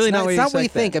 Really It's not not, what it's you not what you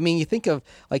expect think. there. I mean, you think of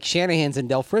like Shanahan's and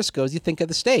Del Frisco's, you think of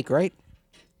the steak, right?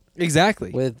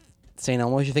 Exactly. With St.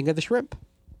 Elmo's, you think of the shrimp.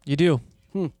 You do.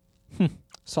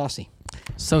 Saucy.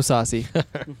 So saucy.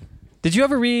 Did you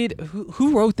ever read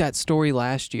who wrote that story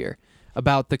last year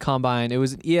about the combine? It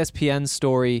was an ESPN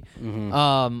story.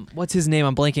 What's his name?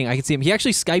 I'm blanking. I can see him. He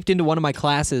actually Skyped into one of my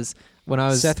classes when I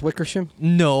was Seth Wickersham?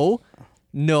 No,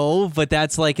 but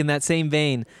that's like in that same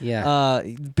vein. Yeah.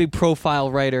 Big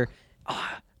profile writer.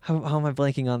 How am I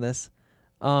blanking on this?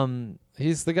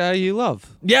 He's the guy you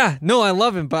love. Yeah, no, I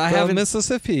love him, but I The haven't.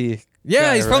 Mississippi Yeah,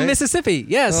 Got he's it, from right? Mississippi.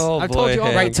 Yes, Oh, I've told boy, you all.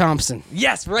 Hank. Wright Thompson.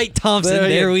 Yes, Wright Thompson. There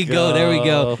There you we go. There we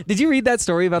go. go. Did you read that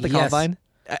story about the Yes. combine?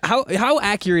 How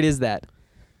accurate is that?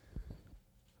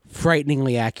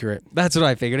 Frighteningly accurate. That's what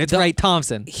I figured. It's Wright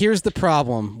Thompson. Here's the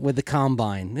problem with the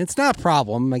combine. It's not a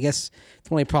problem. I guess it's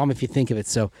only a problem if you think of it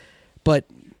so. But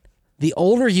the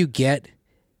older you get,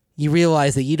 you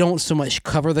realize that you don't so much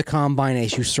cover the combine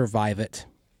as you survive it.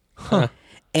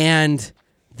 And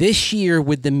this year,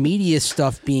 with the media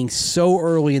stuff being so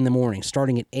early in the morning,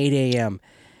 starting at 8 a.m.,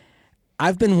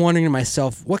 I've been wondering to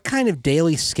myself, what kind of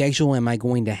daily schedule am I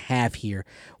going to have here?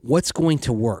 What's going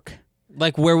to work?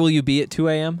 Like, where will you be at 2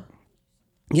 a.m.?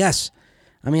 Yes.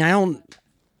 I mean,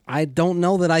 I don't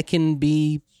know that I can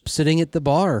be sitting at the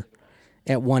bar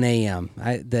at 1 a.m.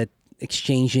 That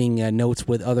exchanging notes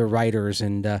with other writers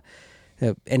and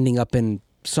ending up in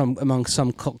among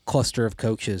some cluster of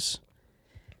coaches.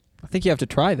 I think you have to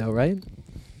try, though, right?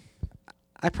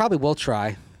 I probably will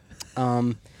try.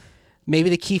 Maybe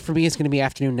the key for me is going to be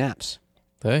afternoon naps.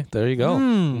 Hey, there you go.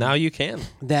 Now you can.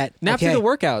 Nap through the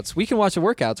workouts. We can watch the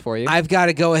workouts for you. I've got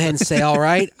to go ahead and say, all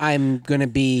right, I'm going to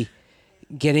be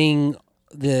getting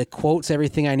the quotes,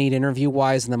 everything I need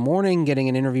interview-wise in the morning, getting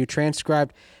an interview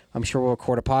transcribed. I'm sure we'll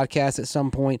record a podcast at some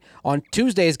point. On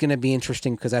Tuesday is going to be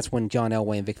interesting because that's when John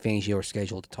Elway and Vic Fangio are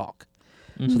scheduled to talk.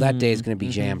 So that day is going to be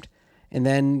jammed. And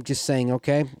then just saying,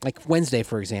 okay, like Wednesday,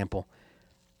 for example.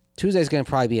 Tuesday is going to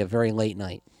probably be a very late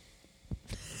night.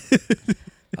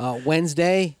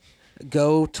 Wednesday,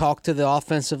 go talk to the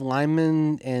offensive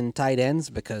linemen and tight ends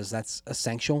because that's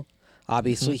essential.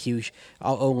 Obviously, huge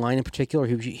O-line in particular,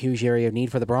 huge area of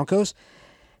need for the Broncos.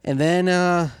 And then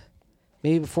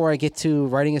maybe before I get to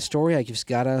writing a story, I just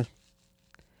gotta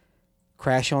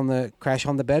crash on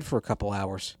the bed for a couple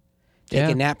hours, take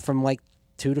a nap from like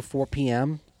 2 to 4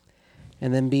 p.m.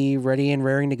 and then be ready and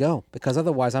raring to go because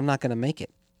otherwise I'm not going to make it.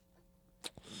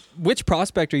 Which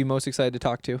prospect are you most excited to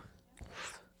talk to?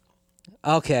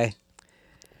 Okay.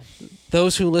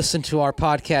 Those who listen to our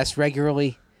podcast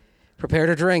regularly, prepare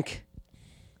to drink.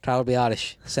 Tyler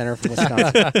Biotish, center from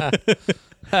Wisconsin.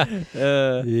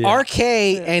 RK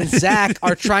and Zach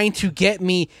are trying to get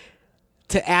me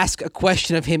to ask a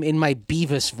question of him in my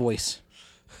Beavis voice.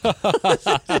 Are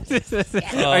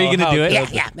you going to do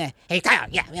it? Yeah. Hey, Tyler,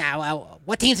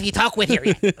 what teams have you talked with here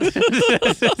yet?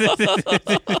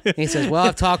 He says, well,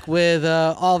 I've talked with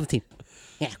all of the team.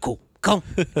 Yeah, cool. Come.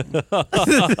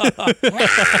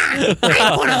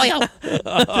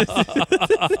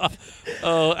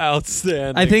 Oh,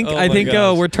 outstanding. I think Oh, my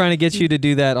gosh. we're trying to get you to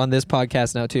do that on this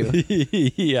podcast now too.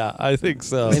 Yeah, I think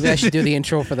so. Maybe I should do the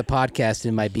intro for the podcast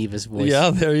in my Beavis voice. Yeah,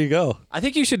 there you go. I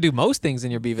think you should do most things in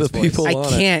your Beavis The voice. people- I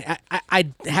want it. can't.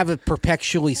 I have a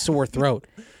perpetually sore throat.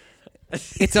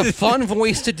 It's a fun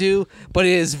voice to do, but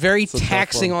it is very tough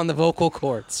taxing one. on the vocal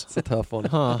cords. It's a tough one.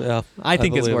 Huh. Yeah, I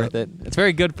think it's believe worth it. It's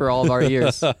very good for all of our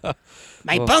ears.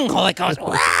 My bunghole, it goes.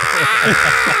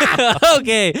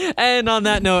 Okay, and on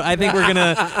that note, I think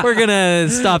we're gonna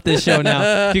stop this show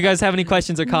now. If you guys have any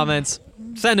questions or comments,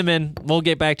 send them in. We'll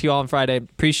get back to you all on Friday.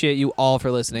 Appreciate you all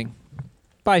for listening.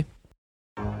 Bye.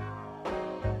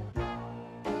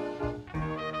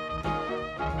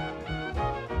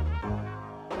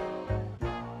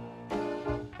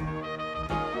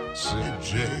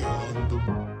 CJ on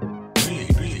the